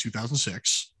around since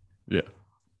 2006. Yeah.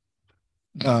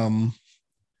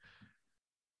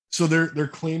 So they're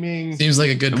claiming, seems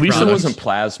like a good. At least it wasn't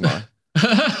plasma.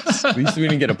 At least we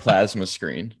didn't get a plasma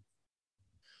screen.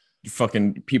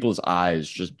 Fucking people's eyes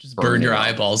just burn your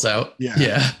eyeballs out.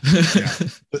 Yeah.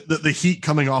 The heat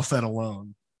coming off that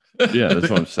alone. Yeah, that's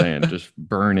what I'm saying. Just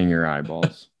burning your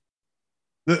eyeballs.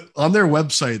 On their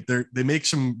website, they make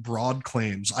some broad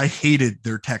claims. I hated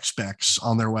their tech specs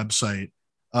on their website.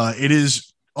 It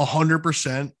is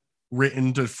 100%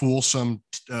 written to fool some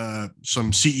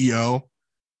CEO.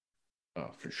 Oh,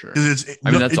 for sure.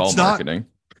 That's all marketing.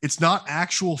 It's not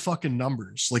actual fucking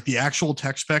numbers. Like the actual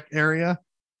tech spec area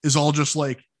is all just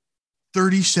like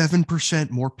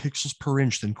 37% more pixels per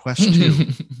inch than Quest 2.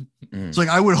 It's like,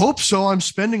 I would hope so. I'm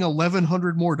spending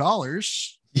 $1,100 more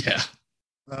dollars. Yeah.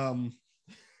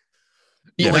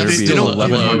 Yeah, like they don't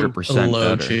 1,100%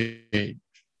 low better. change.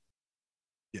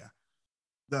 Yeah.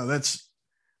 No, that's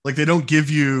like, they don't give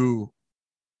you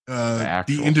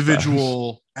the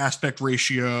individual aspect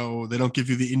ratio. They don't give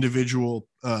you the individual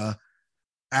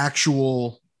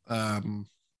actual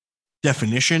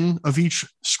definition of each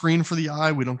screen for the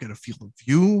eye. We don't get a field of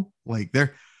view. Like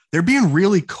they're being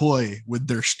really coy with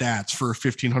their stats for a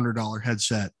 $1,500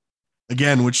 headset.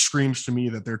 Again, which screams to me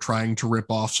that they're trying to rip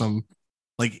off some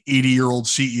like 80-year-old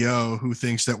CEO who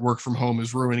thinks that work from home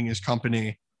is ruining his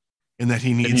company and that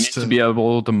he needs to be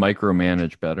able to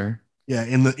micromanage better. Yeah,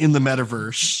 in the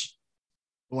metaverse.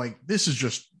 Like, this is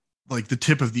just like the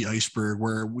tip of the iceberg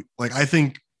where I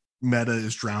think Meta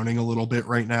is drowning a little bit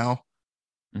right now.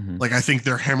 Mm-hmm. Like, I think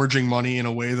they're hemorrhaging money in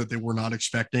a way that they were not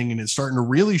expecting, and it's starting to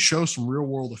really show some real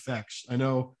world effects. I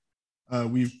know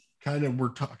we're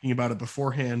talking about it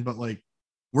beforehand, but like,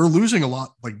 we're losing a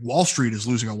lot. Like, Wall Street is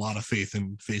losing a lot of faith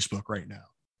in Facebook right now.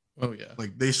 Oh yeah.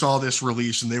 Like, they saw this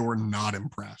release and they were not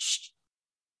impressed.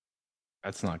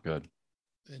 That's not good.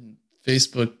 And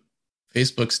Facebook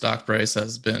stock price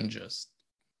has been just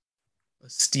a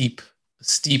steep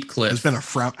cliff. Has been a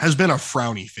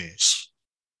frowny face.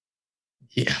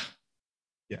 Yeah.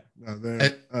 Yeah.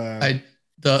 The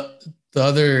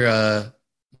other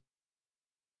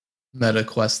Meta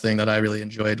Quest thing that I really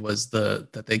enjoyed was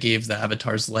that they gave the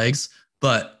avatars legs,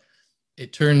 but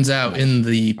it turns out in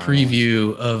the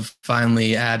preview of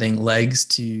finally adding legs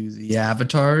to the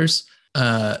avatars,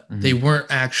 they weren't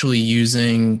actually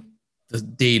using the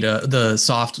data,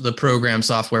 the program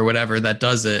software, whatever that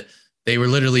does it. They were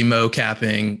literally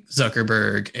mocapping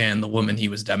Zuckerberg and the woman he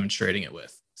was demonstrating it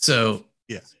with. So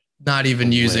not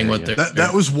even using what they're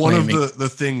that was one of the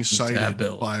things cited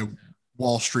by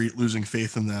Wall Street losing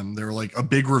faith in them. They were like, a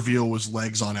big reveal was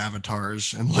legs on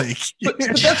avatars, and like, but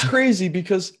that's crazy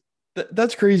because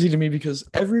that's crazy to me because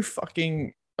every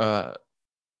fucking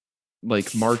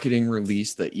like marketing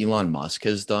release that Elon Musk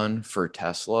has done for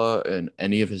Tesla and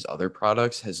any of his other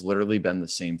products has literally been the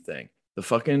same thing. The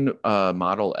fucking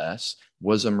Model S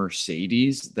was a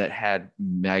Mercedes that had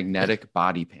magnetic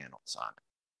body panels on it.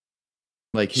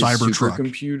 Like his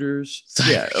supercomputers.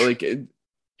 Yeah, like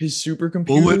his supercomputers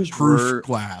bulletproof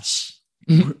glass.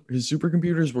 His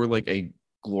supercomputers were like a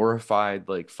glorified,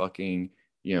 like fucking,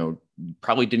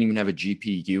 probably didn't even have a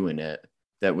GPU in it.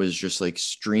 That was just like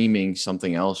streaming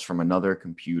something else from another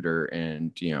computer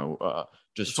and,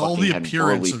 just it's all the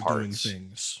appearance of doing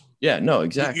things. Yeah, no,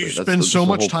 exactly. You spend so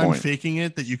much time faking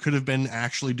it that you could have been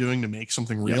actually doing to make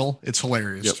something real. Yep. It's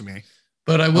hilarious to me.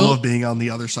 But I love being on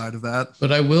the other side of that.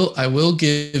 But I will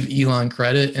give Elon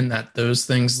credit in that those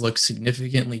things look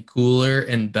significantly cooler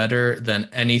and better than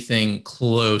anything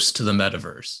close to the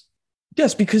metaverse.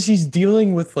 Yes, because he's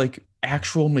dealing with like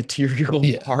actual material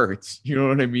parts. You know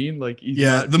what I mean? Like,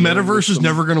 the metaverse is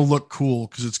never going to look cool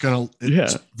because it's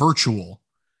virtual.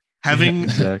 Having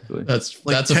exactly. That's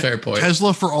a fair point.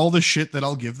 Tesla, for all the shit that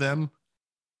I'll give them,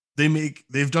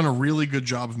 they've done a really good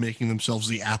job of making themselves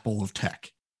the Apple of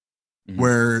tech,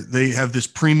 where they have this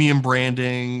premium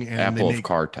branding and Apple of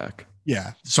car tech.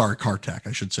 Yeah, sorry, car tech,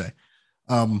 I should say.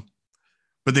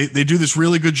 But they do this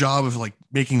really good job of like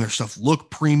making their stuff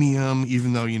look premium,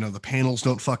 even though, the panels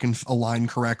don't fucking align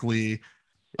correctly.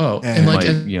 Oh, and like,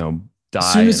 die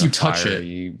as soon as you touch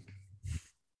it.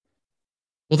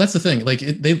 Well, that's the thing. Like,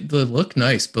 they look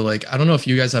nice, but like, I don't know if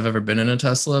you guys have ever been in a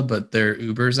Tesla, but there are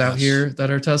Ubers out here that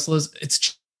are Teslas.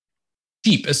 It's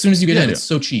cheap. As soon as you get in, it's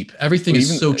so cheap. Everything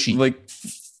is so cheap. Like,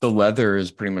 the leather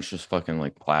is pretty much just fucking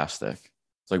like plastic.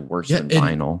 It's like worse than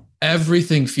vinyl.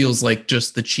 Everything feels like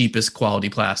just the cheapest quality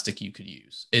plastic you could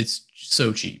use. It's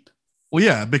so cheap. Well,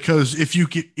 yeah, because if you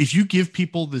give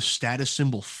people the status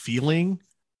symbol feeling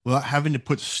without having to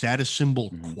put status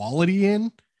symbol quality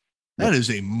in, that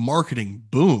is a marketing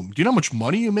boom. Do you know how much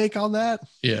money you make on that?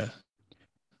 Yeah.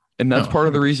 And that's part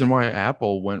of the reason why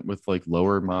Apple went with like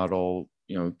lower model,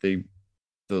 the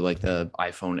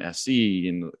iPhone SE,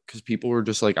 and because people were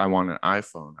just like, I want an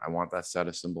iPhone. I want that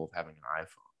status symbol of having an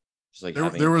iPhone. Just like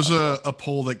there was a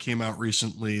poll that came out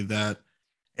recently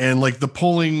and like the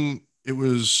polling, it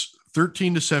was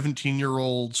 13 to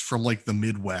 17-year-olds from like the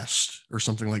Midwest or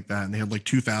something like that. And they had like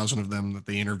 2,000 of them that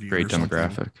they interviewed. Great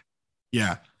demographic.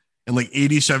 Yeah. And like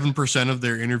 87% of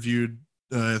their interviewed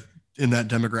in that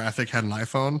demographic had an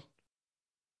iPhone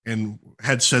and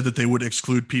had said that they would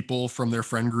exclude people from their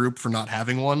friend group for not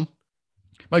having one.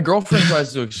 My girlfriend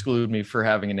tries to exclude me for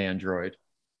having an Android.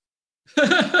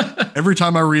 Every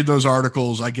time I read those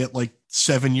articles, I get like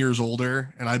 7 years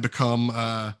older and I become,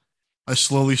 I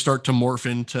slowly start to morph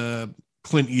into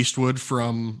Clint Eastwood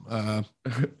from,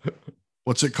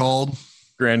 what's it called?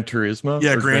 Gran Turismo?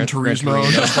 Yeah, Gran Turismo.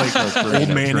 Just like old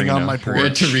manning on my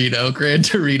porch. Gran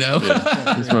Torino.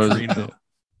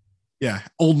 Yeah,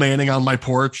 old manning on my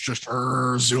porch, just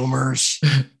zoomers.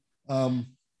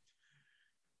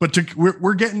 But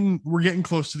we're getting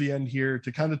close to the end here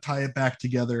to kind of tie it back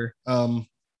together.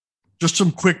 Just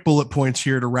some quick bullet points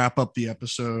here to wrap up the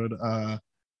episode.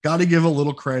 Got to give a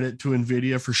little credit to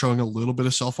NVIDIA for showing a little bit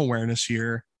of self-awareness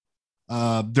here.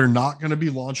 They're not going to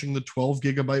be launching the 12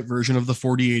 gigabyte version of the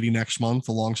 4080 next month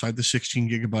alongside the 16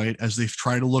 gigabyte as they've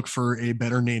tried to look for a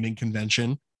better naming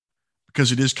convention,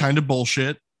 because it is kind of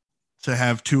bullshit to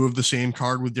have two of the same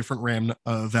card with different RAM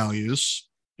values.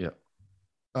 Yeah.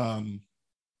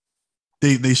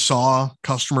 They saw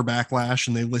customer backlash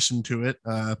and they listened to it.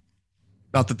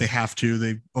 Not that they have to,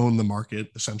 they own the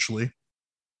market essentially.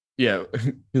 Yeah,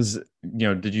 because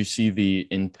did you see the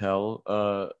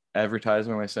Intel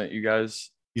advertisement I sent you guys?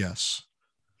 Yes.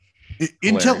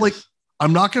 Intel, like,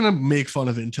 I'm not going to make fun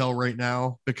of Intel right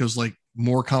now because like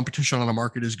more competition on the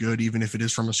market is good, even if it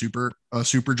is from a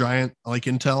super giant like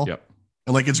Intel. Yep.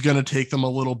 And like, it's going to take them a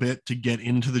little bit to get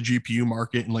into the GPU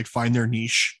market and like find their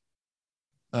niche.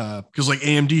 Because like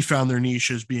AMD found their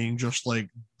niche as being just like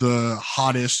the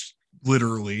hottest,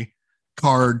 literally,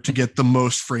 card to get the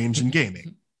most frames in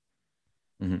gaming.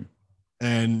 Mm-hmm.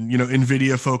 And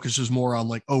NVIDIA focuses more on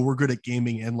like, oh, we're good at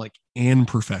gaming and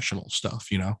professional stuff,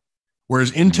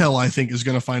 whereas Intel, I think, is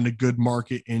going to find a good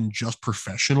market in just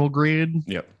professional grade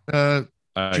I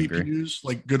GPUs, agree.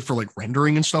 like good for like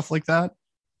rendering and stuff like that.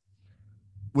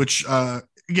 Which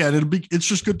again, it's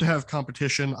just good to have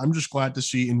competition. I'm just glad to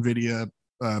see NVIDIA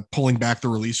pulling back the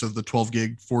release of the 12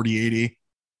 gig 4080.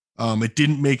 It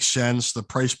didn't make sense. The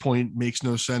price point makes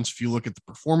no sense if you look at the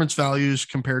performance values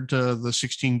compared to the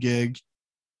 16 gig.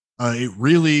 It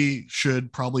really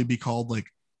should probably be called like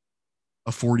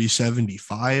a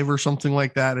 4075 or something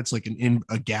like that. It's like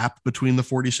a gap between the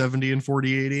 4070 and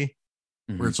 4080,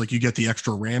 where it's like you get the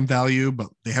extra RAM value, but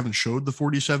they haven't showed the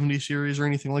 4070 series or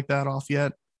anything like that off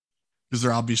yet, because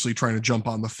they're obviously trying to jump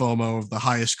on the FOMO of the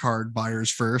highest card buyers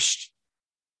first.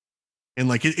 And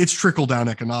like it's trickle down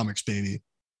economics, baby.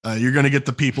 You're going to get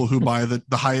the people who buy the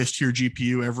highest tier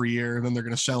GPU every year, and then they're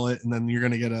going to sell it. And then you're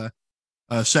going to get a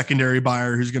secondary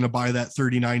buyer who's going to buy that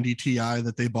 3090 Ti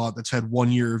that they bought that's had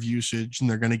 1 year of usage, and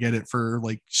they're going to get it for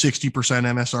like 60%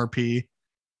 MSRP.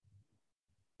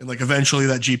 And like eventually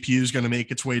that GPU is going to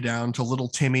make its way down to little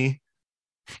Timmy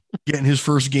getting his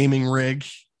first gaming rig.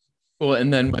 Well,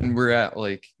 and then when we're at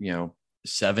like,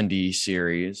 70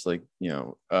 series, like,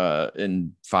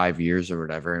 in 5 years or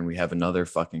whatever, and we have another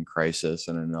fucking crisis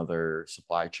and another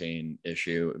supply chain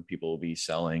issue, and people will be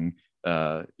selling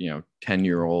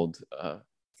 10-year-old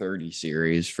 30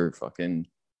 series for fucking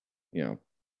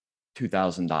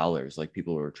 $2,000. Like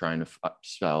people were trying to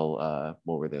sell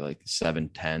what were they, like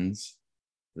 710s,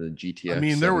 the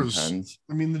GTX 710s.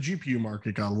 I mean, the GPU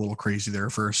market got a little crazy there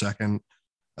for a second.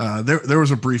 There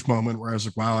was a brief moment where I was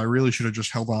like, wow, I really should have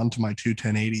just held on to my two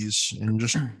 1080s and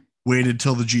just waited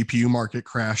till the GPU market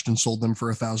crashed and sold them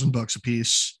for $1,000 a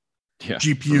piece. Yeah,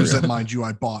 GPUs that, mind you,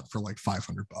 I bought for like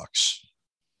 $500.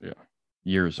 Yeah,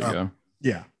 years ago.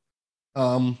 Yeah.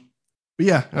 But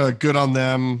yeah, good on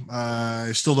them.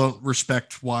 I still don't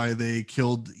respect why they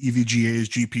killed EVGA's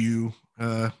GPU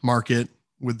market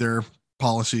with their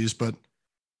policies, but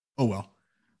oh well.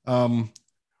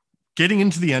 Getting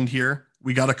into the end here,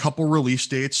 we got a couple release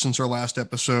dates since our last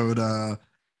episode.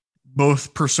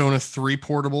 Both Persona 3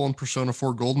 Portable and Persona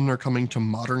 4 Golden are coming to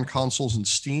modern consoles and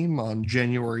Steam on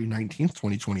January 19th,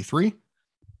 2023.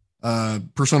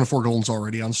 Persona 4 Golden's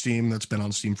already on Steam. That's been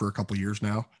on Steam for a couple years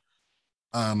now.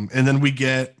 And then we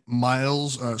get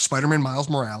Spider-Man Miles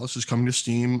Morales is coming to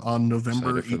Steam on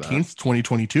November 18th,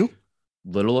 2022.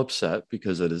 Little upset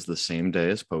because it is the same day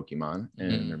as Pokemon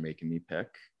and they're making me pick.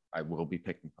 I will be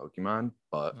picking Pokemon,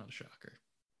 but not a shocker.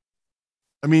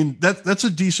 I mean, that's a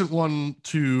decent one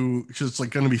because it's like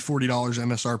going to be $40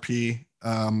 MSRP.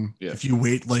 If you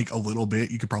wait like a little bit,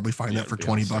 you could probably find that for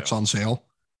 $20 on sale.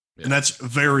 Yeah. And that's a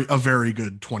very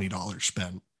good $20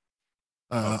 spent.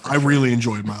 I really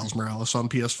enjoyed Miles Morales on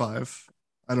PS5.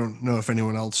 I don't know if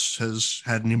anyone else has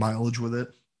had any mileage with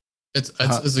it. It's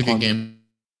a good game.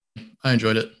 I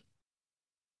enjoyed it.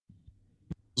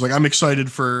 It's like I'm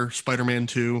excited for Spider-Man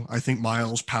 2. I think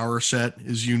Miles' power set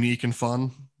is unique and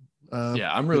fun.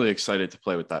 I'm really excited to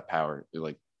play with that power,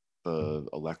 like the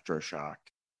electroshock,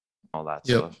 all that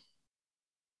stuff.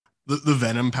 The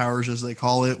Venom powers, as they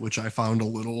call it, which I found a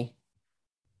little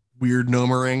weird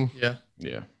numbering.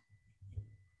 Yeah.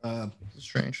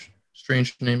 Strange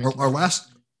naming. Our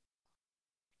last,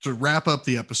 to wrap up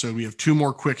the episode, we have two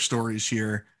more quick stories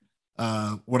here.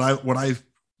 What I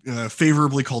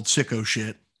favorably called sicko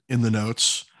shit in the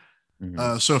notes.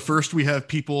 So first we have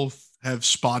people have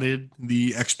spotted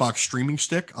the Xbox streaming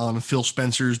stick on Phil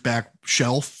Spencer's back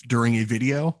shelf during a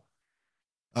video.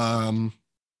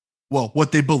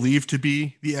 What they believe to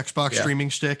be the Xbox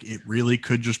streaming stick, it really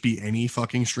could just be any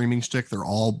fucking streaming stick. They're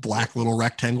all black little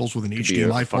rectangles with an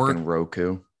HDMI port. Fucking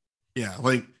Roku. Yeah,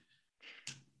 like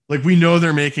we know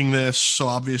they're making this, so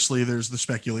obviously there's the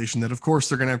speculation that of course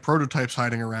they're gonna have prototypes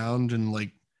hiding around, and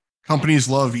like companies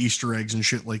love Easter eggs and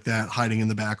shit like that hiding in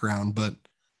the background, but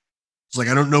it's like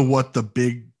I don't know what the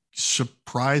big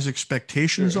surprise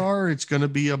expectations are. It's gonna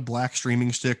be a black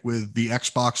streaming stick with the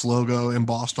Xbox logo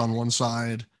embossed on one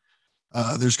side.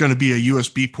 There's going to be a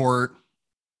USB port.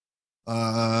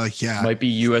 Might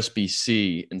be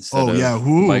USB-C instead of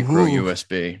micro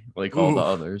USB, like all the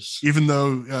others. Even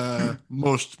though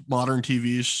most modern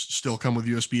TVs still come with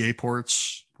USB-A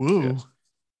ports. Woo.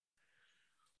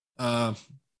 Yeah.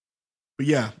 But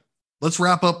yeah, let's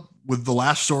wrap up with the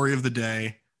last story of the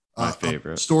day. My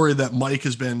favorite story that Mike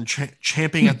has been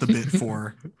champing at the bit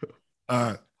for.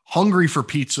 Hungry for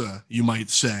pizza, you might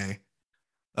say.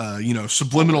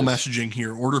 Subliminal messaging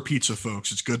here. Order pizza,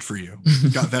 folks. It's good for you.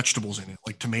 It's got vegetables in it,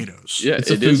 like tomatoes. Yeah,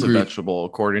 it is a vegetable,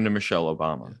 according to Michelle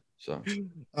Obama. So,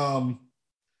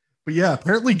 but yeah,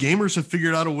 apparently gamers have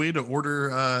figured out a way to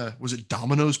order. Was it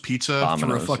Domino's Pizza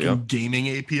through a fucking gaming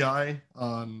API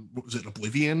on what was it,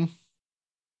 Oblivion?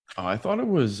 Oh, I thought it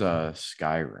was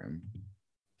Skyrim.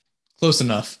 Close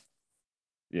enough.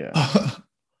 Yeah.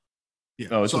 Yeah.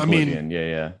 Oh, it's Oblivion.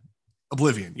 Yeah.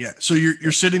 Oblivion, yeah. So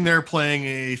you're sitting there playing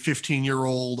a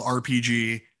 15-year-old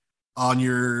RPG on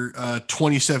your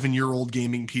 27-year-old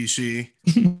gaming PC,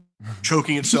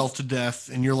 choking itself to death,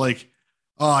 and you're like,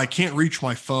 "Oh, I can't reach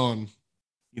my phone,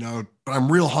 but I'm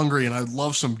real hungry, and I'd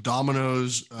love some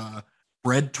Domino's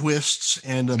bread twists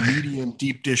and a medium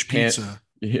deep dish pizza."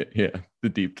 Yeah, the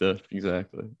deep dish,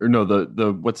 exactly. Or no,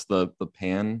 the what's the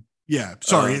pan? Yeah,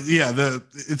 sorry,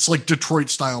 it's like Detroit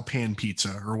style pan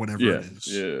pizza or whatever it is.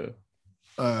 Yeah.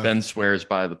 Ben swears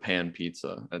by the pan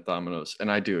pizza at Domino's,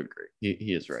 and I do agree.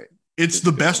 He is right. It's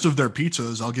the best of their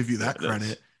pizzas. I'll give you that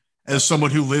credit. As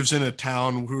someone who lives in a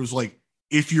town who's like,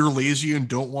 if you're lazy and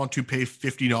don't want to pay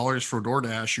 $50 for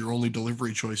DoorDash, your only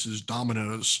delivery choice is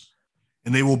Domino's,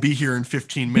 and they will be here in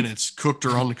 15 minutes, cooked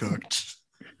or uncooked.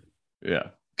 Yeah.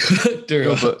 Cooked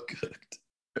or uncooked.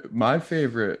 My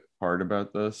favorite part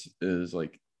about this is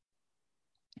like,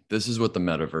 this is what the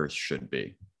metaverse should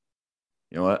be.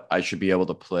 You know what? I should be able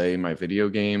to play my video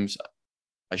games.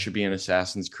 I should be in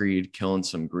Assassin's Creed killing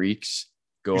some Greeks.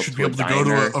 You should be able to go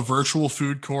to a virtual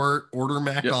food court, order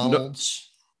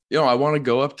McDonald's. I want to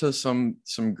go up to some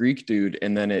Greek dude,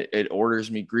 and then it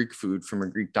orders me Greek food from a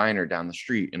Greek diner down the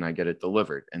street, and I get it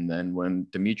delivered. And then when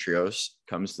Demetrios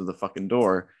comes to the fucking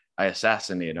door, I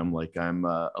assassinate him like I'm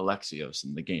Alexios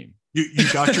in the game. You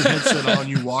got your headset on,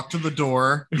 you walk to the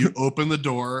door, you open the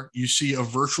door, you see a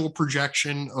virtual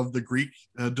projection of the Greek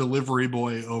delivery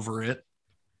boy over it.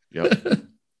 Yep.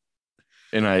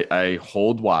 And I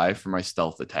hold Y for my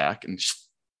stealth attack and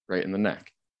right in the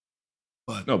neck.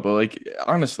 But like,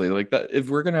 honestly, like that, if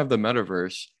we're going to have the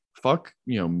metaverse, fuck,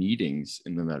 meetings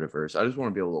in the metaverse. I just want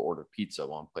to be able to order pizza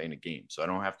while I'm playing a game. So I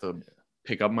don't have to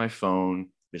pick up my phone,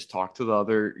 just talk to the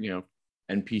other,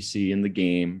 NPC in the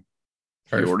game.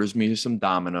 Perfect. He orders me some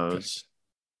Domino's. Perfect.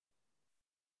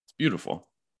 It's beautiful.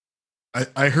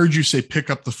 I heard you say pick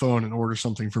up the phone and order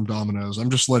something from Domino's. I'm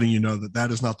just letting you know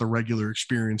that is not the regular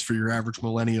experience for your average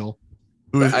millennial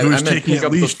who is taking at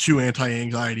least 2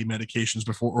 anti-anxiety medications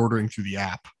before ordering through the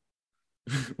app.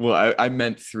 Well, I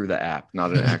meant through the app,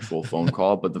 not an actual phone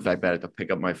call, but the fact that I have to pick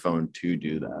up my phone to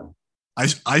do that.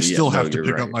 I still have to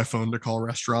pick up my phone to call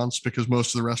restaurants because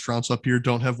most of the restaurants up here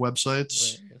don't have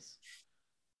websites.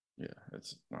 Yeah,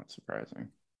 it's not surprising.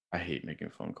 I hate making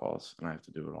phone calls, and I have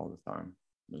to do it all the time.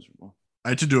 Miserable. I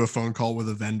had to do a phone call with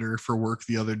a vendor for work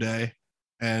the other day,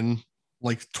 and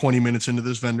like 20 minutes into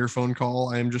this vendor phone call,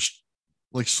 I am just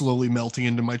like slowly melting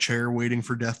into my chair, waiting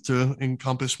for death to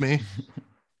encompass me.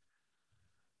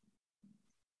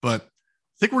 But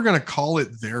I think we're going to call it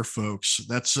there, folks.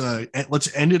 That's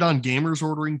let's end it on gamers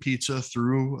ordering pizza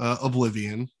through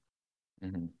Oblivion.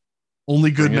 Mm-hmm.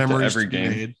 Only good memories to be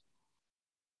made.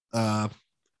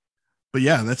 But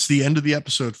yeah, that's the end of the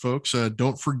episode, folks.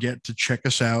 Don't forget to check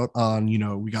us out on,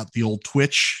 we got the old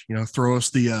Twitch, throw us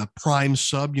the Prime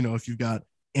sub. If you've got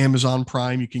Amazon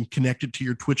Prime, you can connect it to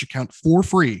your Twitch account for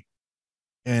free.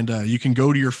 And you can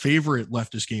go to your favorite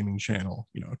leftist gaming channel,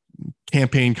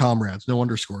 Campaign Comrades, no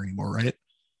underscore anymore, right?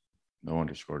 No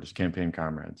underscore, just Campaign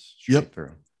Comrades. Yep.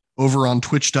 Through. Over on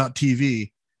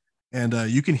twitch.tv. And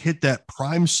you can hit that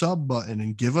Prime sub button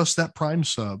and give us that Prime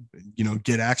sub,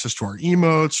 get access to our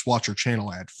emotes, watch our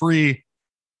channel ad free,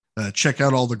 check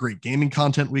out all the great gaming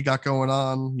content we got going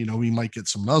on. We might get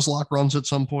some Nuzlocke runs at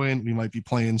some point. We might be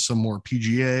playing some more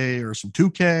PGA or some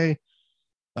 2K.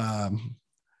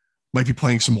 Might be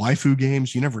playing some waifu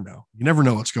games. You never know. You never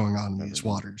know what's going on in these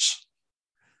waters.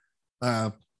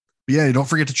 But yeah, don't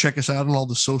forget to check us out on all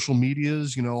the social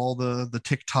medias, all the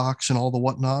TikToks and all the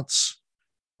whatnots.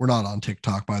 We're not on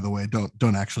TikTok, by the way.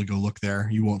 Don't actually go look there.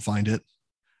 You won't find it.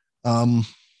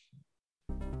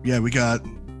 Yeah, we got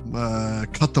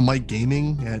Cut the Mic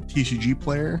Gaming at TCG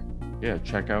Player. Yeah,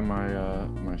 check out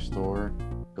my store.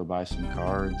 Go buy some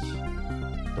cards.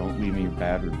 Don't leave me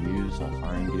bad reviews. I'll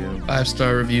find you.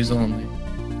 5-star reviews only.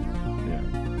 Yeah.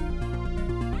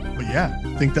 But yeah,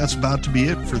 I think that's about to be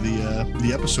it for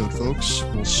the episode, folks.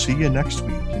 We'll see you next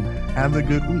week and have a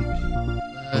good week.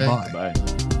 Bye.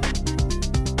 Bye.